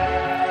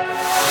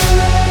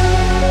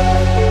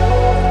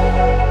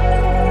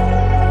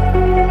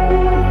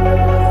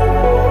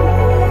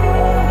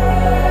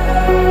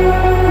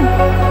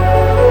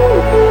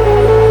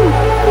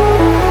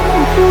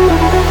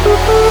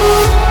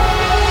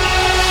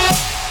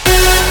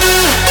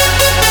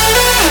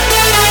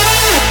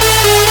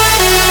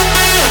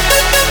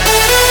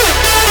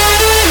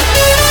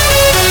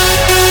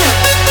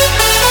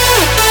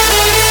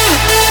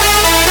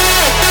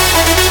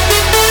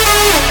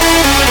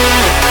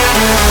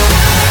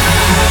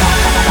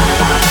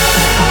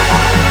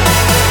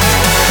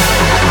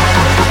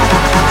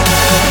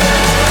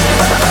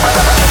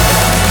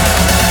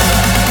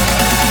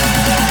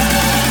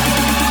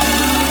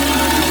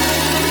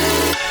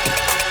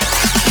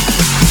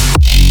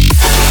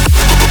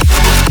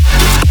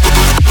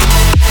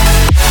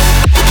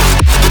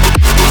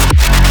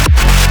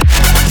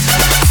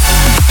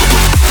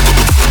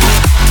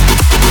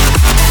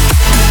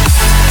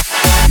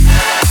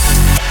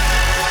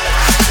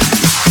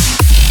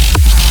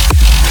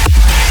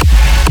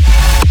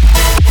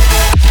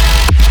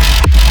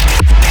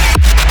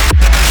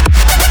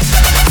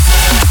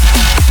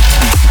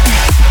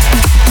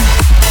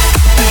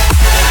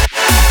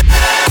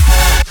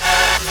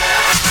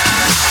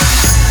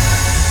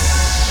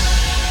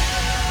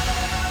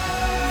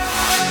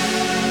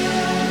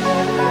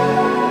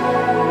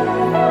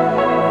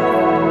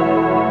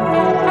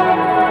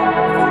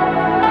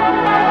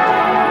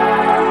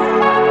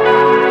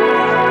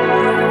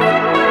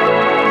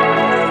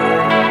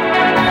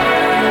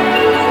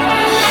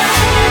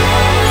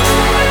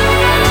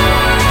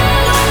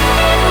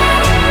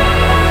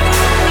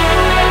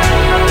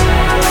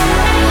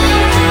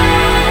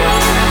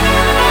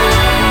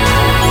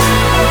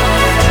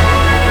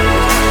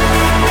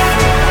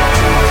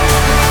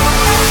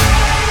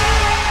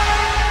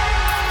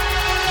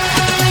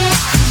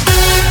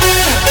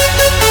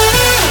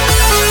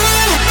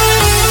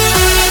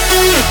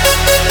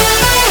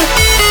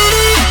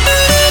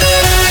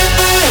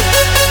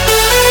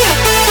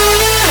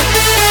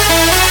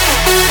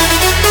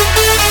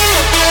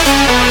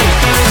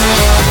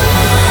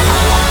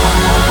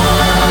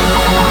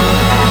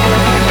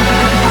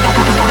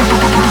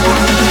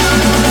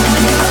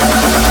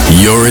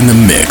 You're in the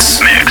mix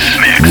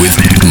with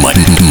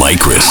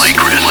Mykris.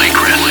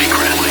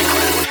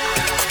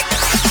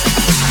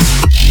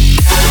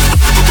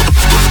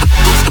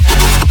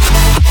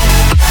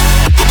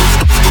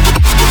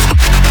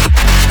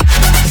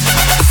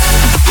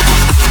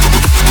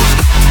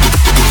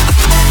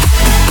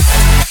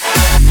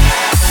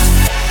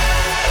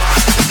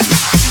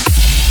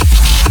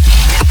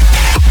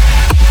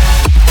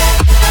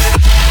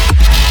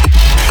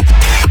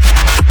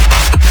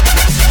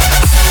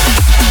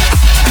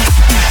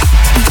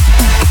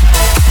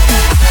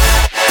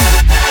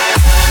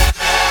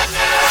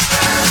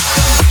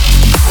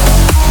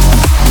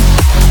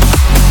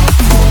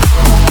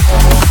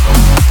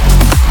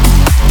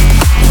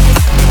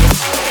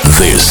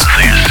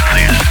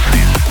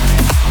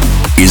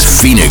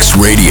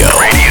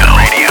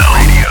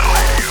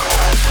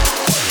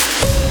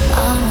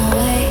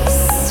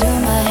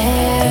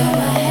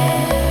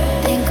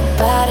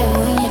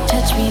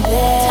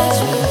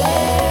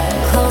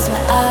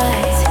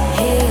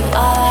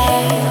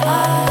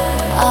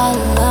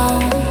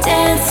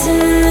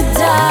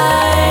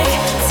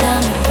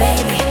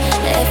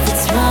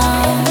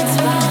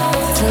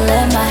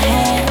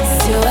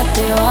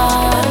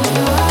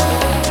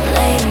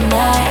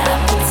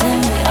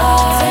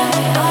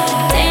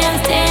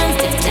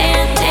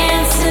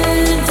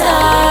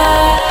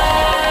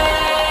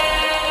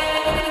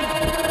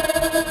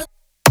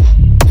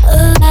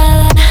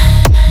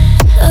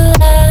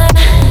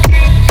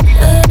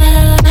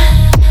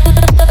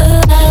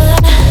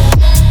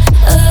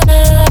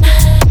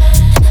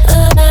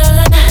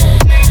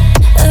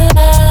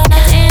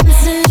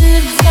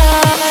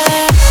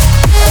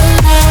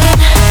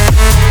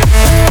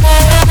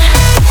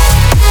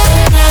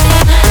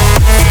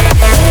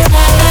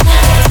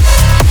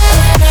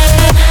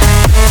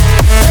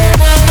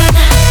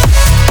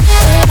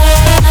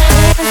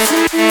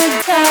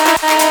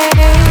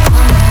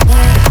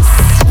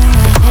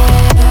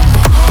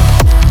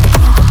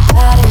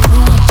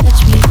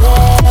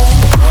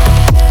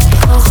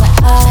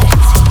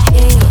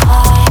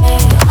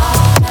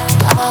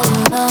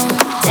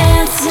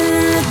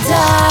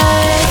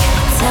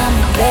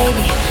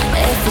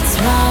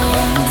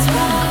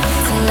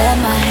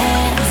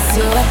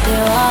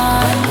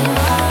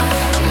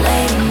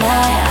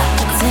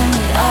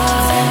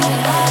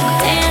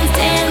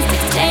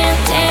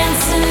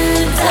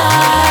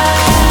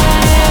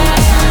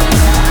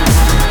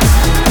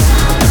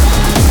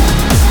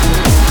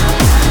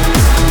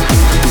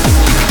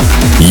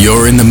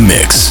 You're in the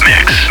mix.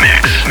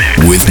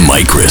 With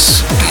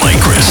Mykris.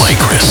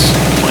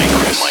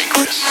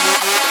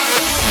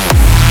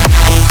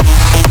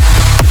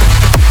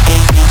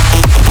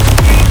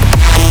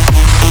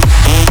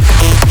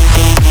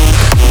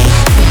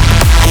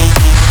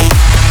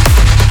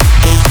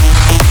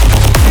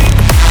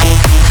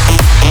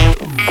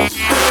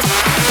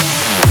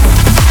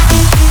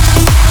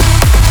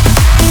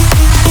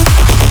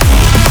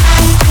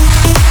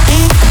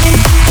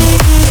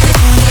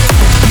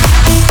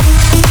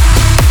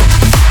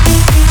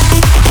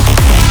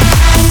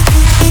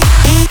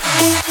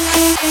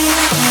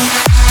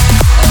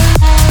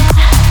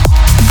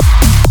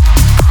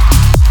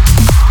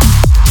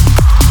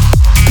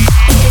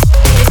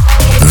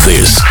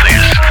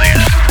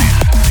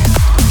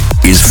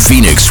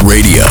 Phoenix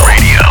Radio.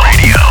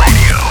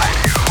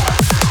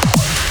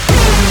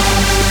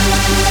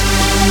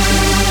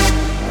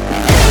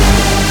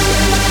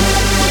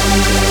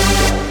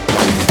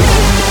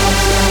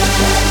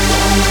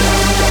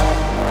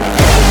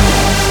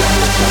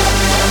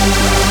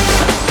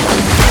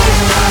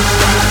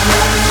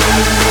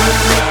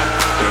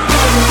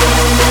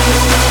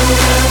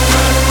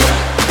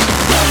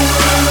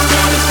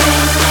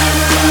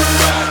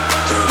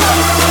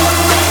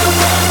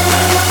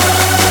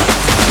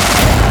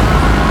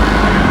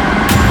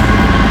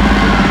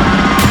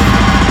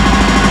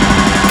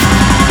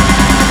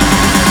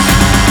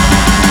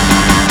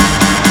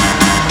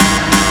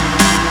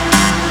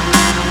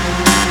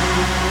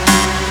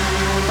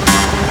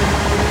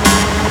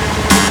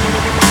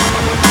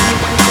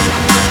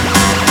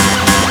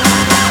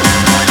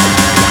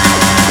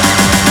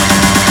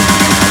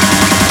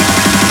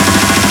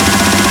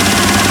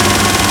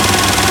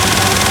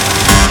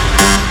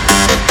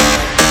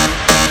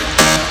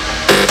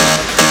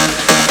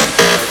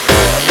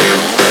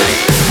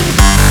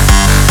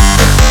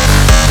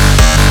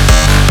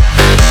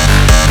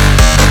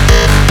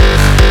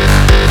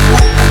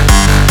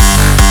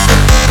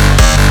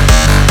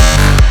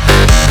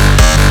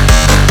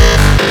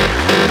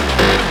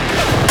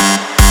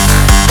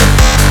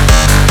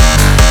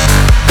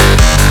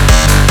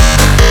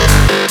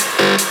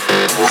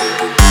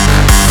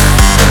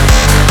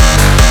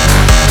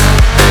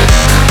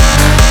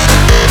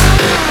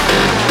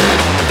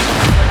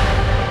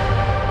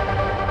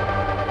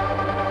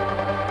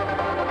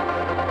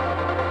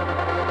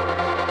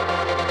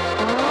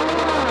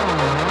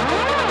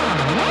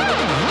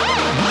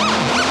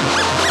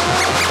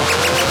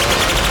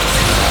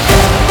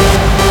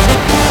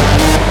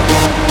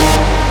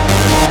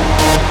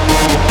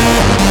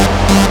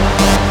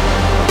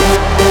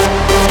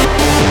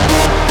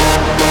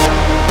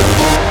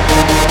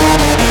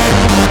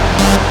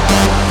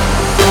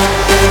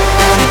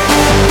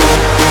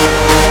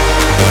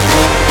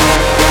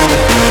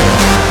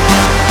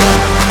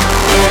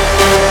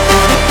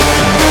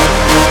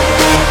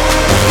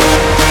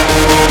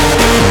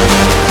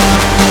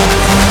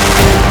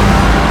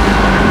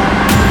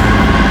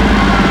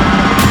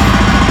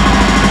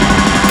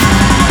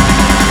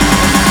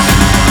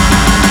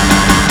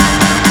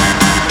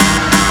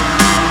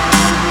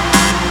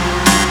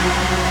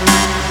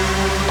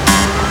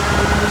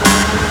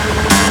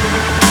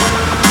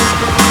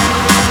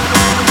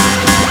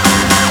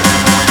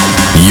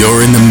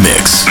 You're in the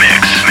mix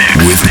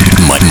with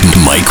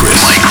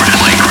Mykris.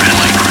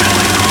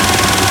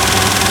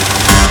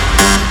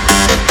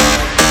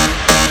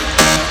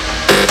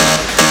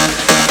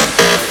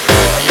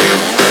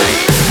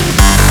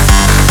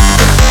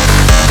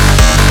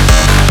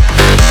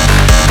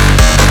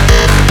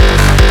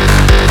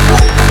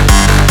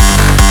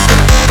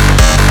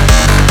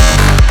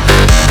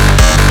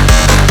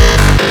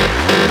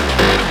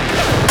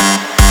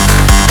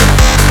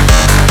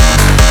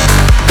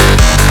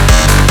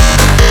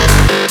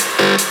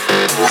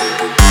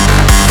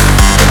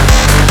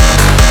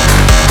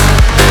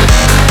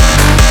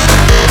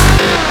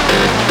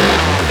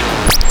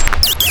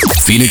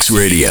 Phoenix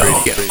Radio.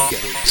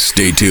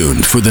 Stay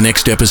tuned for the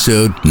next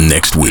episode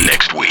next week.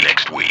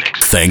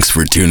 Thanks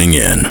for tuning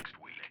in.